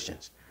true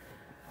Christians.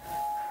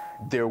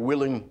 They're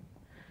willing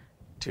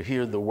to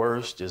hear the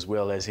worst as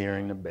well as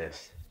hearing the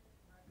best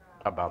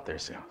about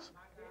themselves.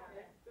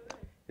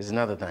 There's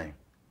another thing.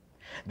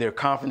 They're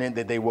confident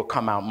that they will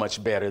come out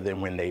much better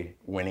than when they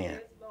went in.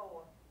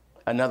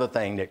 Another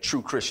thing that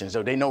true Christians,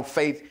 though, they know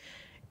faith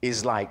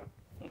is like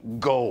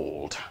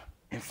gold.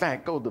 In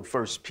fact, go to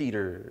 1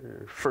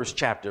 Peter, first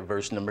chapter,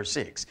 verse number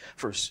 6.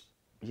 I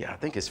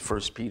think it's 1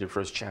 Peter,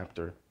 first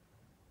chapter,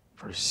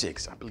 verse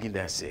 6. I believe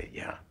that's it.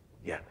 Yeah.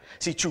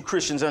 See, true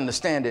Christians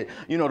understand it.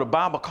 You know, the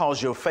Bible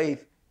calls your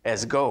faith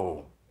as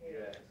gold.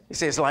 It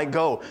says like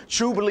gold.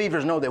 True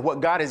believers know that what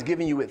God has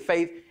given you with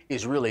faith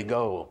is really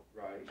gold.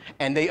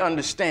 And they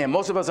understand,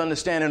 most of us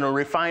understand in a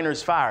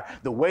refiner's fire,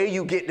 the way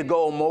you get the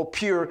gold more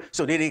pure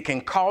so that it can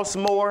cost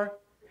more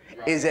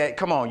is that,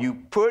 come on, you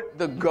put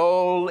the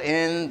gold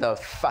in the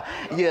fire.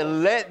 You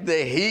let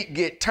the heat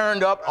get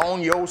turned up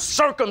on your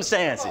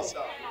circumstances.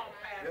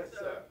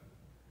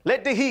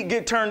 Let the heat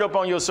get turned up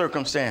on your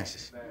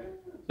circumstances.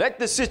 Let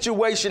the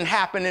situation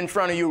happen in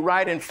front of you,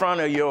 right in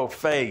front of your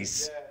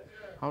face.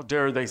 How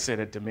dare they say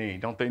that to me?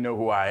 Don't they know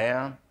who I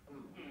am?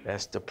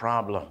 That's the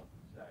problem.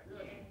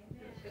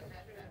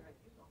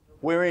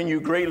 Wherein you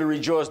greatly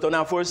rejoice, though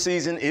now for a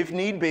season, if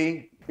need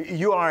be,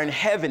 you are in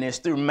heaviness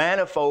through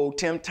manifold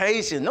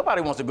temptation.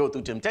 Nobody wants to go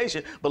through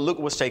temptation, but look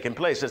what's taking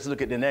place. Let's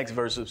look at the next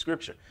verse of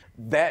Scripture.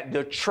 That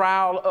the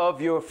trial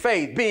of your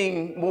faith,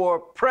 being more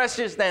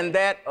precious than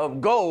that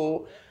of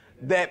gold,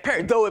 that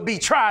though it be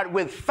tried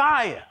with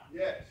fire.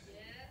 Yes.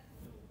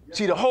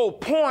 See, the whole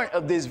point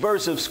of this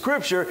verse of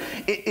Scripture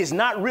is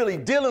not really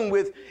dealing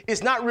with,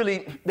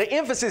 the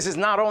emphasis is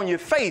not on your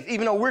faith,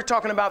 even though we're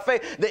talking about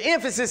faith. The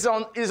emphasis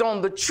is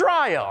on the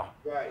trial.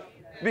 Right.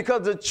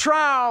 Because the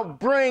trial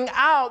brings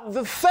out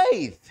the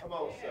faith. Come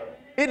on, sir.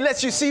 It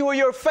lets you see where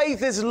your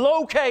faith is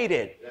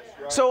located.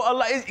 Right. So,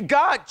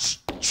 God,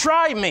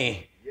 try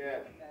me. Yeah.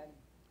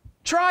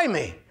 Try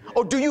me.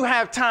 Or do you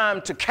have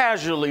time to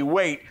casually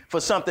wait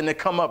for something to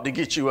come up to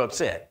get you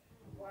upset?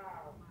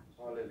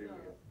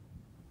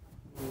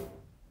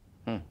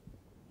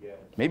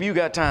 Maybe you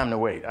got time to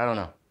wait. I don't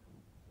know.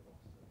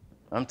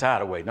 I'm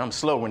tired of waiting. I'm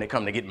slow when it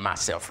comes to getting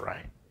myself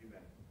right.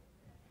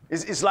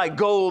 It's like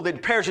gold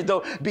that perishes,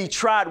 though be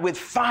tried with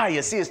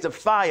fire. See, it's the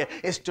fire.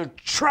 It's the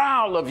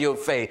trial of your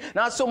faith.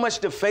 Not so much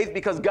the faith,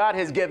 because God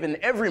has given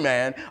every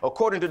man,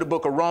 according to the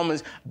book of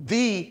Romans,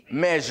 the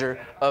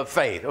measure of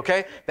faith.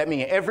 Okay? That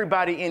means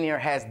everybody in here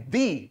has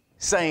the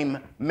same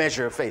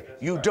measure of faith.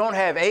 You don't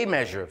have a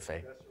measure of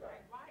faith.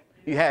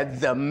 You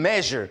have the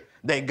measure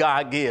that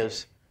God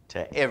gives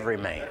to every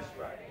man.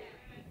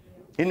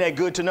 Isn't that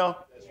good to know?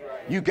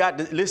 You got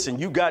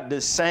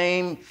the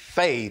same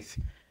faith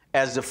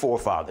as the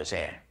forefathers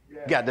had. You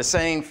got the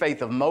same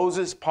faith of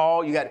Moses,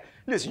 Paul. You got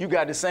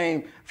the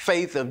same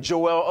faith of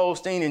Joel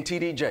Osteen and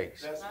T.D.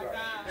 Jakes. That's right.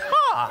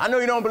 I know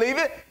you don't believe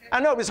it. I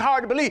know it's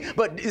hard to believe,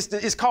 but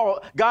it's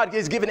called, God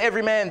is giving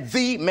every man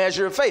the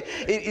measure of faith.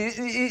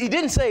 He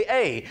didn't say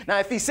a. Now,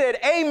 if he said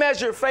a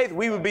measure of faith,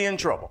 we would be in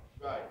trouble.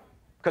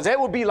 Because that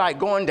would be like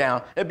going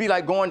down. It'd be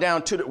like going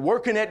down to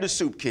working at the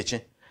soup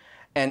kitchen.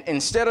 And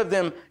instead of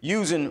them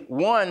using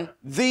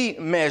the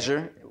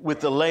measure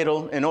with the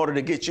ladle in order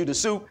to get you the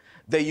soup,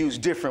 they use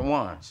different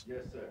ones.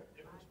 Yes, sir.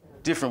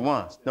 Different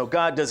ones. No,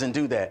 God doesn't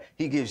do that.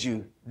 He gives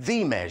you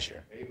the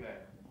measure,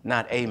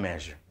 not a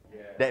measure.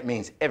 That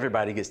means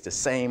everybody gets the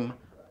same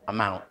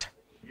amount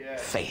of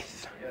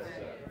faith,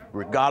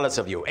 regardless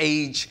of your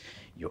age,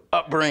 your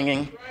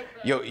upbringing,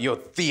 your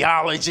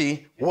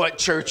theology, what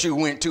church you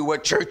went to,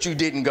 what church you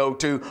didn't go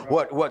to,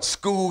 what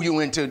school you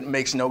went to,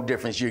 makes no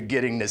difference. You're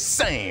getting the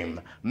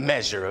same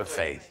measure of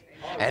faith.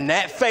 And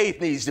that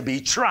faith needs to be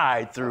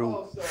tried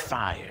through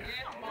fire.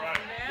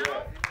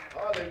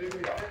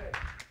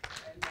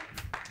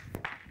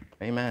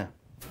 Amen.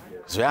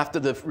 So after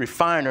the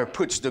refiner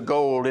puts the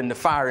gold in the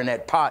fire in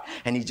that pot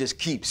and he just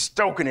keeps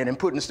stoking it and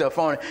putting stuff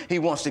on it, he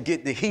wants to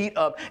get the heat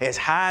up as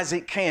high as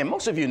it can.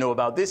 Most of you know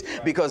about this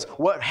because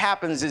what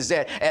happens is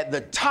that at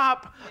the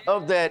top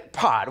of that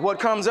pot, what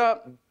comes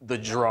up? The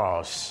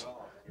dross,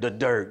 the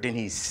dirt. Then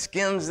he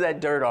skims that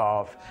dirt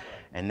off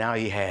and now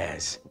he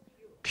has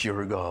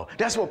pure gold.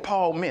 That's what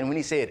Paul meant when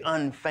he said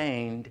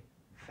unfeigned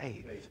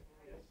faith.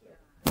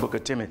 Book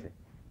of Timothy.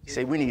 He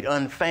said we need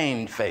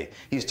unfeigned faith.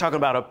 He's talking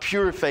about a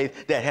pure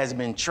faith that has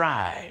been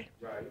tried.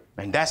 Right.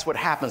 And that's what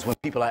happens when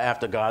people are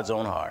after God's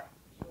own heart.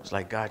 It's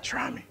like, God,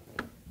 try me.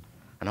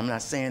 And I'm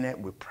not saying that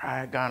with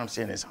pride, God. I'm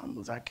saying it as humble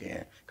as I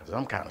can because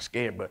I'm kind of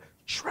scared, but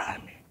try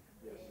me.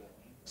 Yes,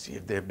 see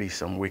if there be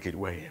some wicked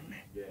way in me.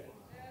 Yes.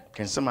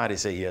 Can somebody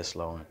say yes,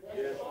 Lord?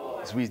 Yes,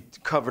 Lord? As we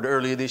covered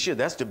earlier this year,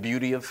 that's the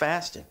beauty of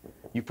fasting.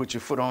 You put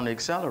your foot on the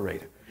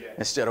accelerator. Yes.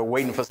 Instead of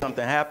waiting for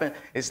something to happen,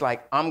 it's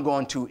like I'm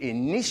going to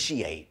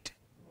initiate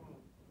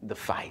the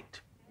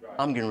fight.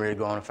 I'm getting ready to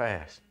go on a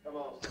fast.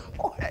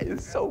 Oh, that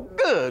is so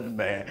good,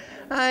 man.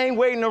 I ain't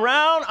waiting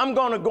around. I'm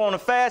going to go on a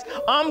fast.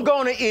 I'm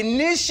going to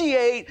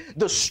initiate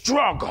the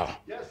struggle.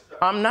 Yes,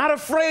 I'm not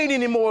afraid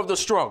anymore of the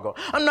struggle.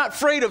 I'm not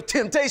afraid of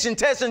temptation,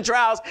 tests, and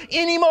trials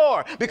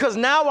anymore because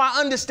now I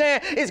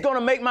understand it's going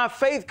to make my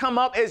faith come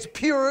up as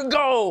pure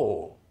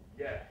gold.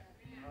 Yes.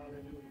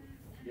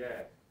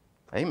 Yes.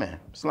 Amen.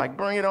 It's like,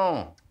 bring it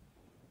on.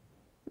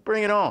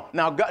 Bring it on.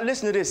 Now, God,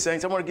 listen to this,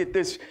 saints. I want to get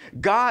this.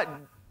 God,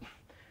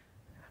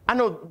 I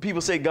know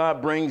people say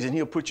God brings and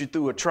he'll put you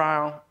through a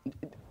trial,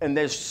 and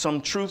there's some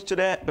truth to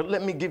that, but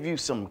let me give you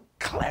some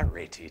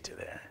clarity to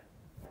that.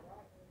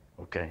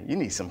 Okay, you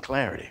need some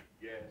clarity.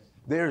 Yes.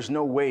 There's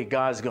no way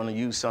God's going to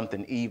use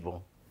something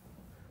evil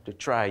to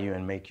try you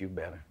and make you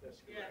better.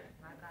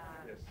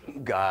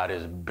 God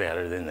is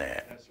better than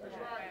that.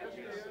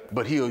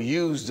 But he'll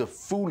use the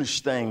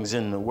foolish things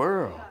in the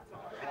world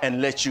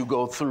and let you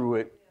go through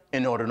it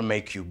in order to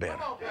make you better.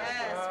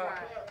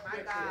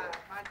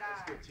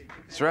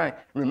 That's right.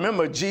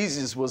 Remember,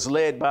 Jesus was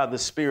led by the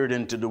Spirit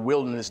into the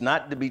wilderness,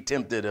 not to be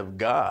tempted of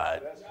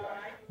God,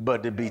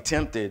 but to be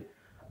tempted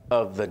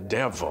of the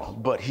devil.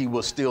 But he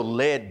was still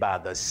led by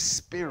the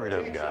Spirit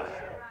of God.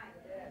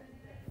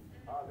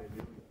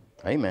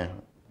 Amen.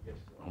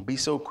 Don't be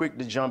so quick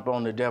to jump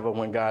on the devil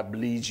when God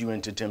leads you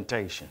into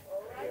temptation.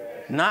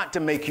 Not to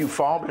make you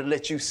fall, but to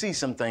let you see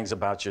some things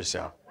about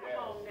yourself.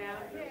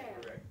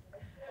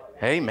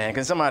 Amen.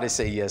 Can somebody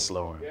say yes,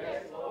 Lord?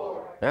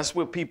 That's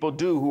what people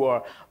do who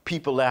are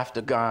people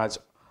after God's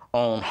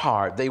own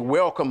heart. They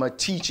welcome a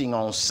teaching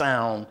on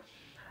sound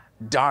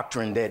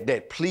doctrine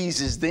that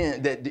pleases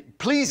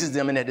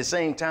them, and at the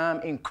same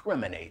time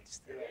incriminates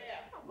them.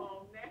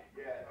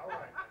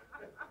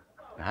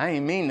 I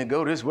ain't mean to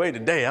go this way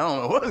today. I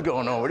don't know what's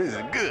going on, but this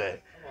is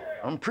good.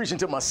 I'm preaching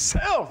to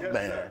myself,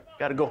 man.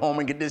 Got to go home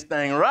and get this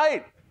thing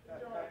right.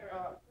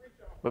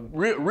 But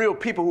real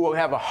people who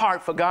have a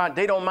heart for God,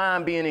 they don't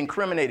mind being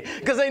incriminated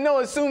because they know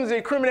as soon as they're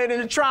incriminated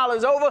and the trial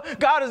is over,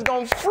 God is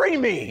going to free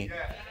me.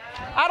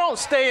 I don't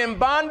stay in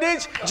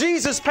bondage.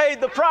 Jesus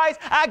paid the price.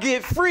 I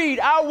get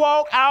freed. I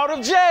walk out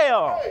of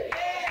jail.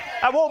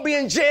 I won't be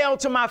in jail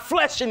to my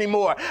flesh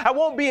anymore. I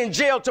won't be in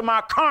jail to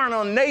my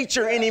carnal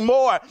nature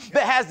anymore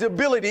that has the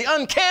ability,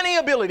 uncanny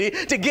ability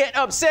to get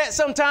upset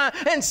sometime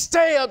and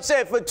stay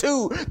upset for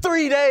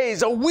 2-3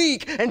 days, a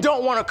week, and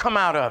don't want to come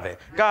out of it.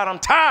 God, I'm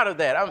tired of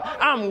that.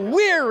 I'm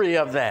weary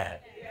of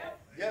that.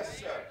 Yes,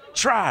 sir.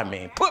 Try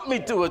me. Put me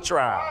through a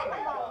trial.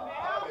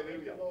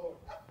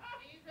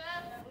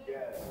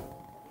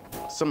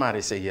 Somebody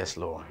say, yes,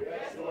 Lord.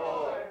 Yes,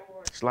 Lord.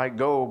 It's like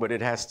gold, but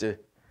it has to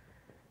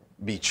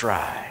be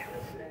tried.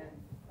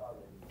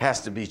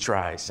 Has to be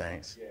tried,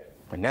 saints.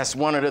 And that's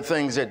one of the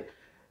things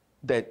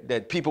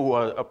that people who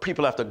are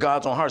people after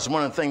God's own heart, is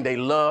one of the things they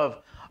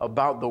love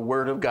about the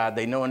Word of God.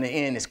 They know in the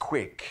end it's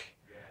quick,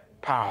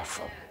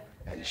 powerful,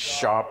 and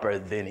sharper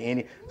than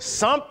any.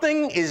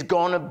 Something is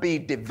going to be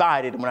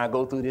divided when I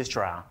go through this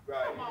trial.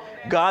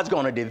 God's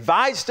going to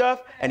divide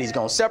stuff and he's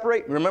going to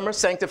separate. Remember,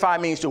 sanctify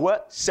means to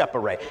what?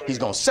 Separate. He's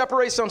going to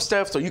separate some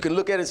stuff so you can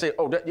look at it and say,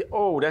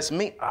 oh, that's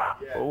me.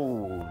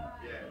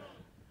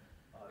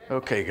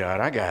 Okay,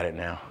 God, I got it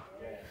now.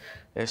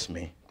 That's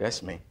me.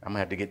 That's me. I'm going to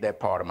have to get that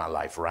part of my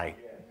life right.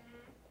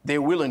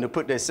 They're willing to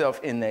put themselves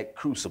in that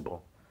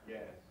crucible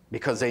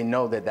because they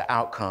know that the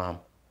outcome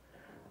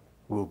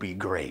will be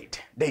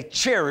great. They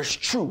cherish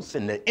truth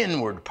in the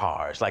inward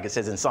parts, like it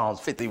says in Psalms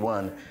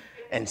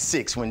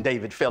 51:6, when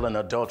David fell in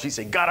adultery. He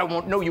said, God,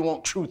 I know you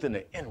want truth in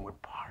the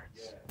inward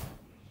parts.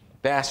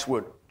 That's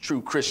what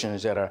true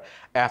Christians that are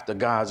after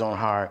God's own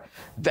heart,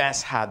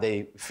 that's how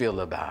they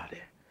feel about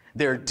it.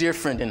 They're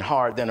different in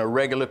heart than a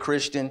regular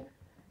Christian.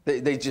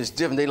 They just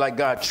different. They like,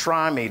 God,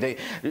 try me. They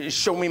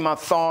show me my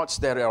thoughts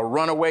that are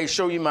runaway.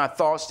 Show you my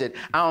thoughts that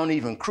I don't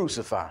even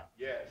crucify.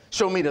 Yes.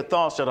 Show me the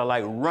thoughts that are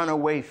like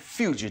runaway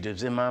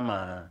fugitives in my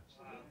mind.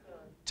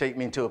 Take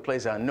me into a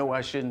place I know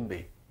I shouldn't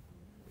be.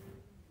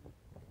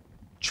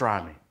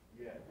 Try me.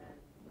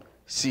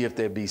 See if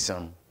there be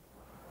some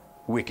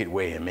wicked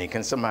way in me.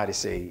 Can somebody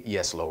say,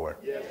 yes, Lord?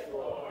 Yes,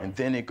 Lord. And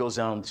then it goes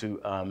on to,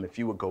 if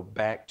you would go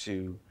back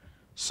to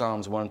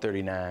Psalms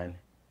 139,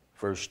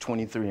 verse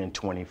 23 and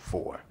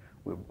 24.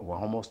 We're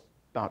almost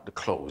about to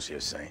close here,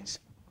 saints.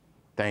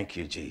 Thank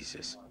you,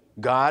 Jesus.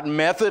 God's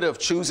method of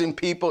choosing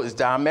people is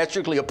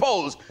diametrically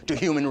opposed to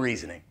human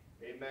reasoning.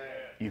 Amen.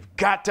 You've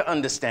got to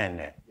understand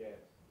that. Yes.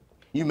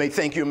 You may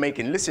think you're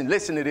making, listen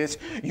to this.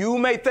 You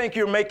may think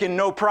you're making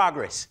no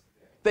progress.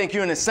 Think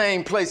you're in the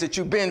same place that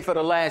you've been for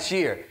the last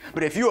year.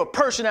 But if you're a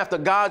person after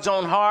God's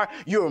own heart,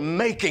 you're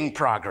making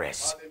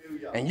progress.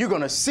 Hallelujah. And you're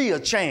going to see a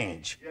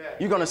change. Yes.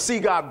 You're going to see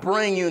God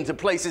bring you into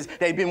places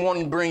they've been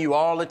wanting to bring you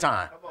all the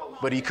time.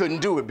 But he couldn't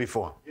do it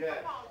before. Yes.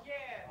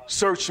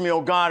 Search me,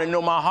 oh God, and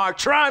know my heart.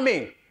 Try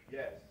me.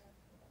 Yes.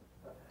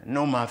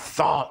 Know my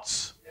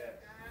thoughts. Yes.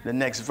 The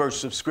next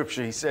verse of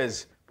scripture, he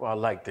says, well, I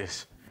like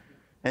this.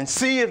 And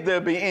see if there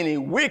be any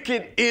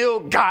wicked,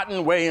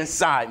 ill-gotten way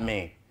inside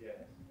me. Yes.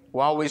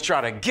 Well, I always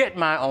try to get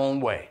my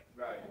own way.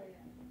 Right.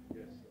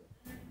 Yes.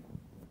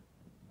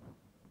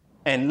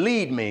 And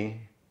lead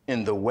me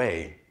in the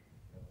way.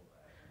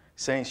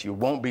 Saints, you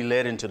won't be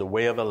led into the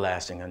way of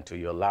everlasting until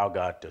you allow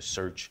God to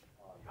search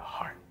your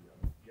heart.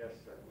 Yes,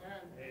 sir.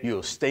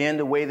 You'll stay in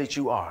the way that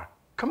you are.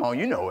 Come on,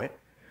 you know it.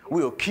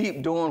 We'll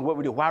keep doing what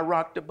we do. Why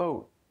rock the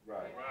boat?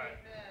 Right.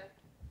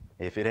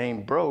 If it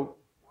ain't broke,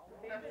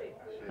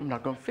 I'm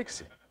not going to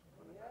fix it.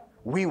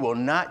 We will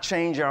not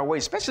change our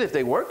ways, especially if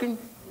they're working.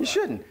 You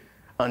shouldn't,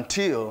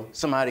 until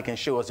somebody can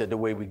show us that the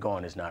way we're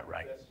going is not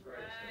right.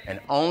 And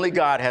only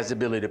God has the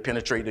ability to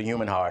penetrate the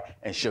human heart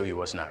and show you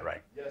what's not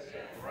right. Yes, sir.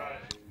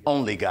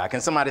 Only God.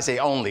 Can somebody say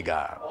only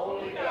God?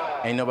 Only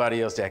God. Ain't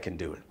nobody else that can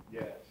do it.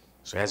 Yes.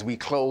 So as we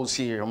close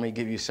here, let me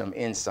give you some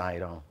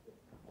insight on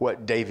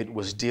what David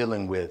was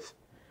dealing with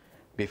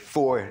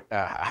before,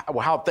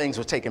 how things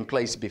were taking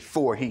place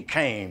before he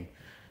came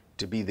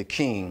to be the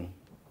king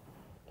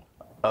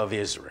of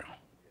Israel.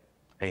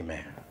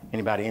 Amen.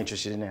 Anybody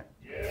interested in that?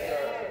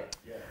 Yes.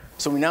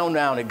 So we know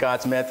now that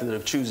God's method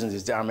of choosing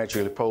is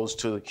diametrically opposed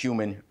to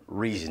human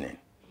reasoning.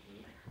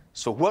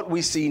 So what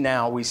we see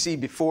now, we see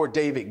before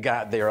David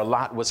got there, a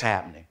lot was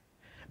happening.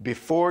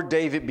 Before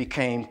David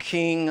became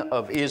king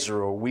of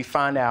Israel, we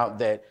find out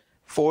that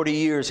 40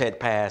 years had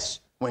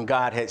passed when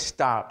God had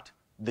stopped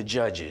the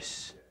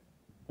judges.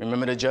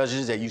 Remember the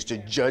judges that used to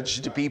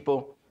judge the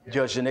people,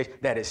 judge the nation?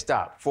 That had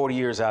stopped 40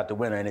 years out the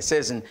window. And it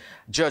says in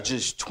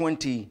Judges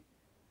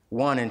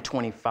 21 and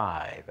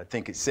 25, I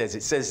think it says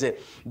that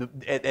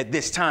at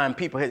this time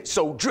people had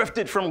so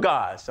drifted from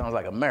God. Sounds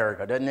like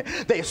America, doesn't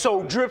it? They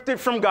so drifted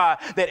from God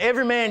that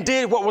every man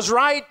did what was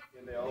right.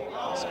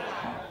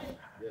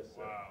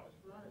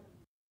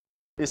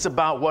 It's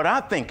about what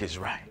I think is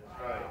right.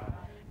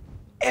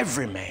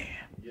 Every man.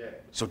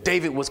 So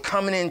David was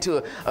coming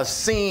into a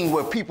scene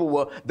where people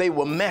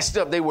were messed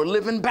up. They were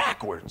living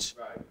backwards.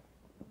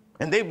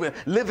 And they were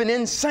living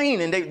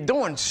insane and they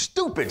doing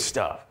stupid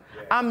stuff.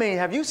 I mean,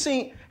 have you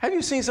seen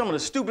some of the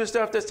stupid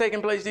stuff that's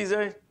taking place these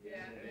days?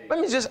 Let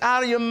me just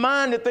out of your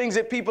mind the things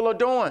that people are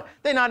doing.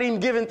 They're not even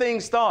giving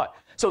things thought.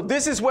 So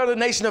this is where the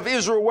nation of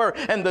Israel were.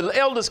 And the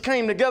elders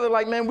came together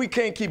like, man, we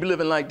can't keep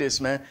living like this,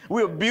 man.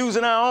 We're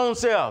abusing our own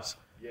selves.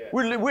 Yeah.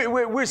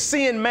 We're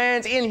seeing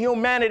man's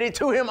inhumanity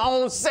to his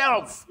own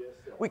self. Yes,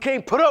 we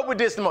can't put up with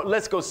this anymore.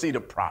 Let's go see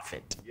the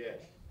prophet. Yes.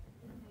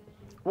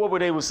 What were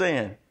they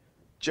saying?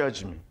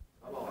 Judge me.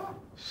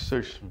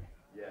 Search me.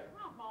 Yeah.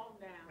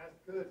 That's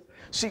good.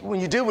 See, when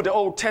you deal with the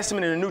Old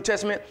Testament and the New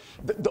Testament,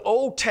 the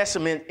Old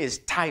Testament is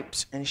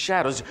types and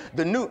shadows.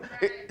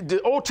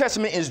 The Old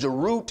Testament is the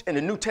root and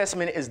the New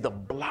Testament is the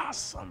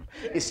blossom.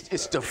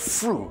 It's the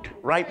fruit,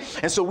 right?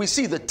 And so we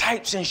see the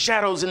types and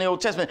shadows in the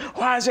Old Testament.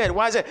 Why is that?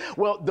 Why is that?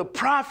 Well, the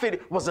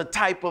prophet was a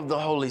type of the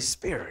Holy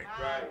Spirit.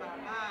 Right.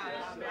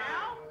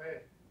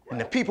 And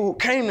the people who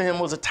came to him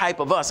was a type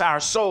of us, our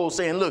soul,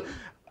 saying, look,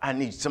 I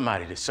need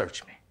somebody to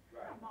search me.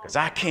 Because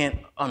I can't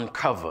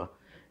uncover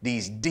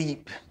these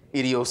deep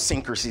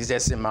idiosyncrasies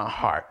that's in my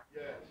heart.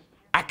 Yes.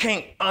 I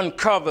can't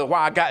uncover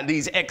why I got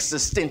these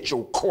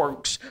existential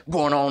quirks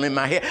going on in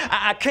my head.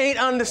 I can't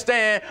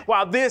understand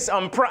why this,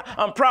 I'm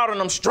proud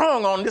and I'm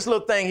strong on this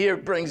little thing here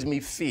brings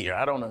me fear.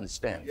 I don't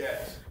understand.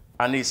 Yes.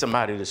 I need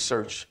somebody to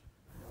search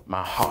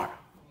my heart.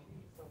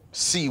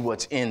 see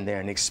what's in there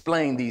and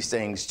explain these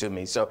things to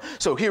me. So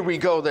here we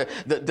go.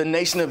 The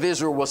nation of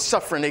Israel was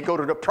suffering. They go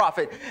to the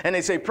prophet and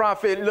they say,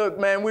 prophet, look,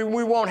 man,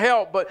 we want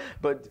help, but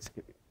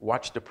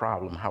watch the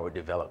problem, how it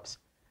develops.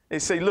 They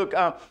say, look,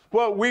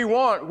 what we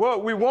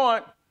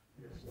want.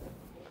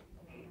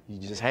 You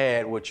just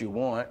had what you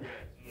want.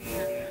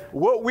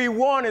 What we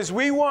want is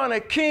we want a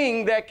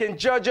king that can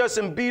judge us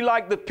and be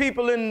like the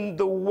people in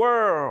the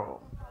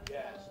world.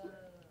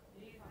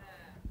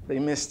 They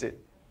missed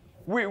it.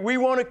 We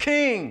want a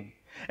king.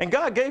 And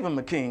God gave them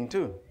a king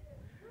too.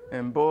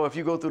 And boy, if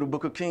you go through the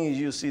book of Kings,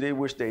 you'll see they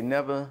wish they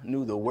never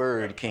knew the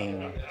word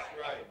king.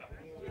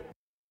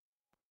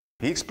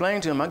 He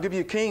explained to him, I'll give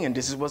you a king and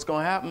this is what's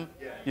going to happen.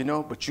 You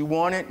know, but you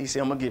want it? He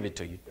said, I'm going to give it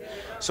to you.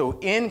 So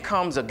in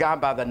comes a guy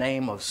by the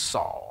name of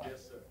Saul.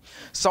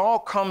 Saul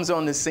comes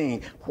on the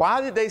scene.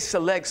 Why did they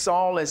select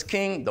Saul as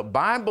king? The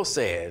Bible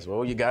says,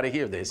 well, you got to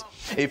hear this.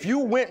 If you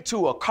went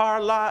to a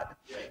car lot,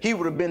 he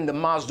would have been the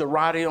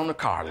Maserati on the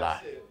car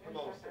lot.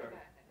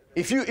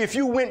 If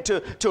you went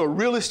to a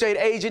real estate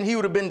agent, he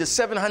would have been the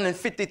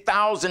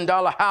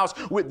 $750,000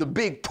 house with the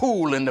big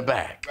pool in the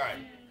back. Right.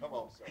 Come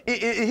on, sir.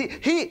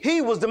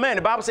 He was the man.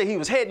 The Bible says he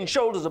was head and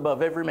shoulders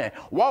above every man.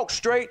 Walked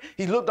straight.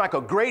 He looked like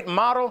a great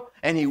model.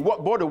 And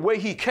boy, the way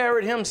he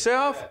carried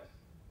himself,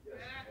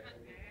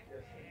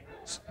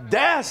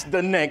 that's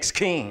the next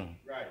king.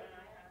 Right.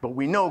 But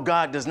we know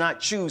God does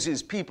not choose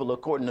his people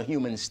according to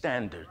human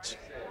standards.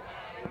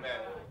 Amen.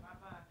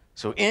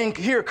 So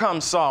here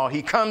comes Saul.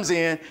 He comes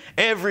in.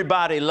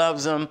 Everybody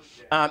loves him.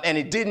 And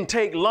it didn't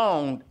take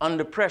long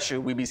under pressure.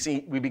 We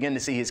begin to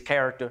see his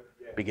character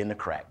begin to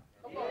crack.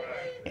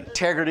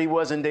 Integrity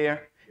wasn't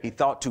there. He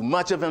thought too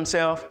much of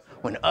himself.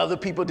 When other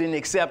people didn't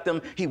accept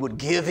him, he would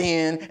give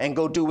in and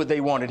go do what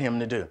they wanted him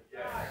to do.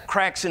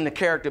 Cracks in the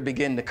character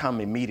begin to come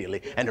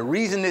immediately. And the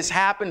reason this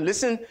happened,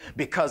 listen,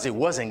 because it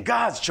wasn't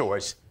God's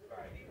choice.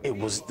 It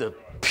was the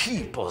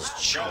people's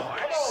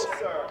choice.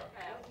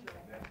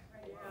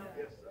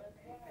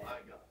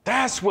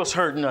 That's what's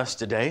hurting us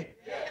today.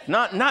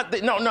 No,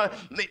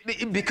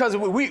 because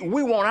we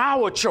want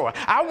our choice.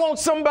 I want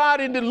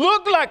somebody to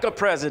look like a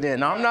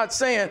president. I'm not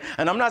saying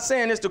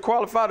this to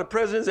qualify the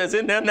presidents that's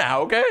in there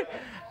now, okay?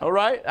 All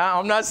right?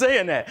 I'm not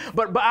saying that.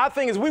 But our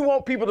thing is we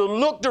want people to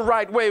look the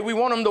right way. We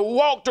want them to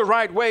walk the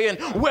right way and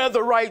wear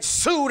the right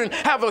suit and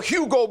have a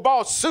Hugo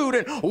Boss suit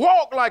and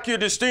walk like you're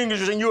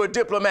distinguished and you're a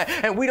diplomat.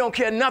 And we don't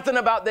care nothing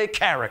about their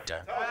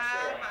character.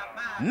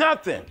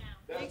 Nothing.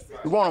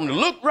 We want them to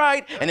look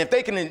right, and if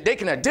they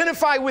can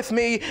identify with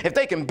me, if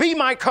they can be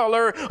my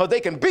color, or they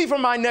can be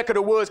from my neck of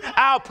the woods,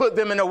 I'll put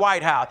them in the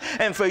White House.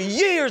 And for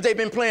years, they've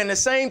been playing the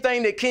same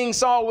thing that King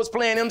Saul was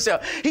playing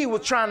himself. He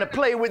was trying to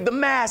play with the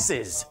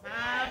masses.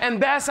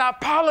 And that's how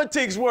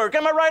politics work.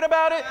 Am I right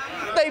about it?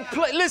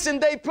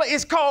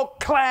 It's called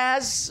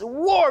class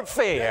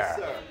warfare.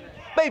 Yes,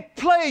 they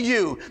play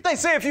you. They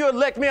say, if you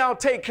elect me, I'll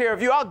take care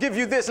of you. I'll give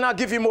you this, and I'll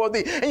give you more of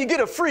these. And you get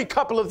a free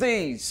couple of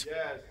these.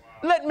 Yes.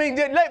 Let me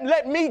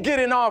get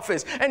in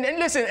office. And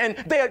listen, and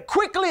they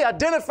quickly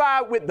identify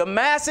with the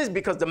masses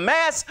because the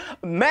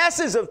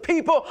masses of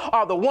people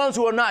are the ones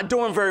who are not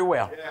doing very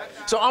well. Yeah.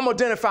 So I'm going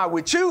to identify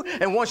with you.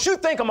 And once you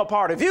think I'm a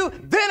part of you,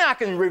 then I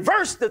can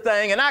reverse the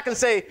thing and I can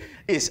say,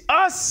 it's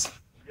us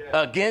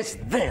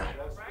against them.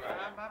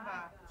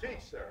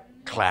 Teach, sir.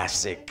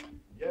 Classic.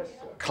 Yes,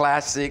 sir.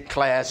 Classic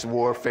class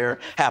warfare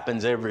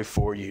happens every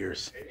 4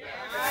 years.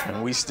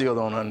 And we still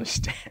don't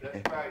understand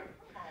it. That's right.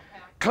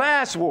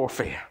 Class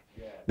warfare.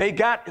 They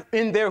got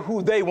in there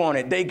who they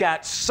wanted. They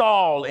got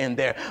Saul in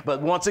there.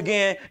 But once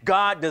again,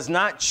 God does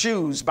not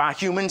choose by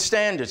human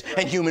standards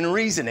and human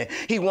reasoning.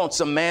 He wants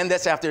a man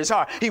that's after his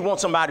heart. He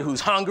wants somebody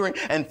who's hungering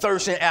and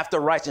thirsting after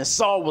righteousness.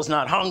 Saul was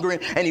not hungering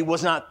and he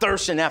was not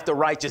thirsting after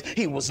righteousness.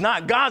 He was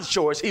not God's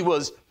choice. He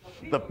was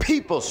the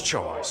people's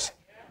choice.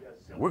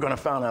 We're going to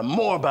find out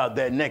more about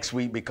that next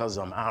week because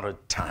I'm out of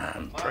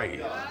time.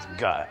 Praise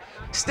God.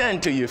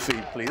 Stand to your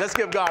feet, please. Let's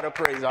give God a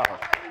praise offering.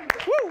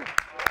 Woo!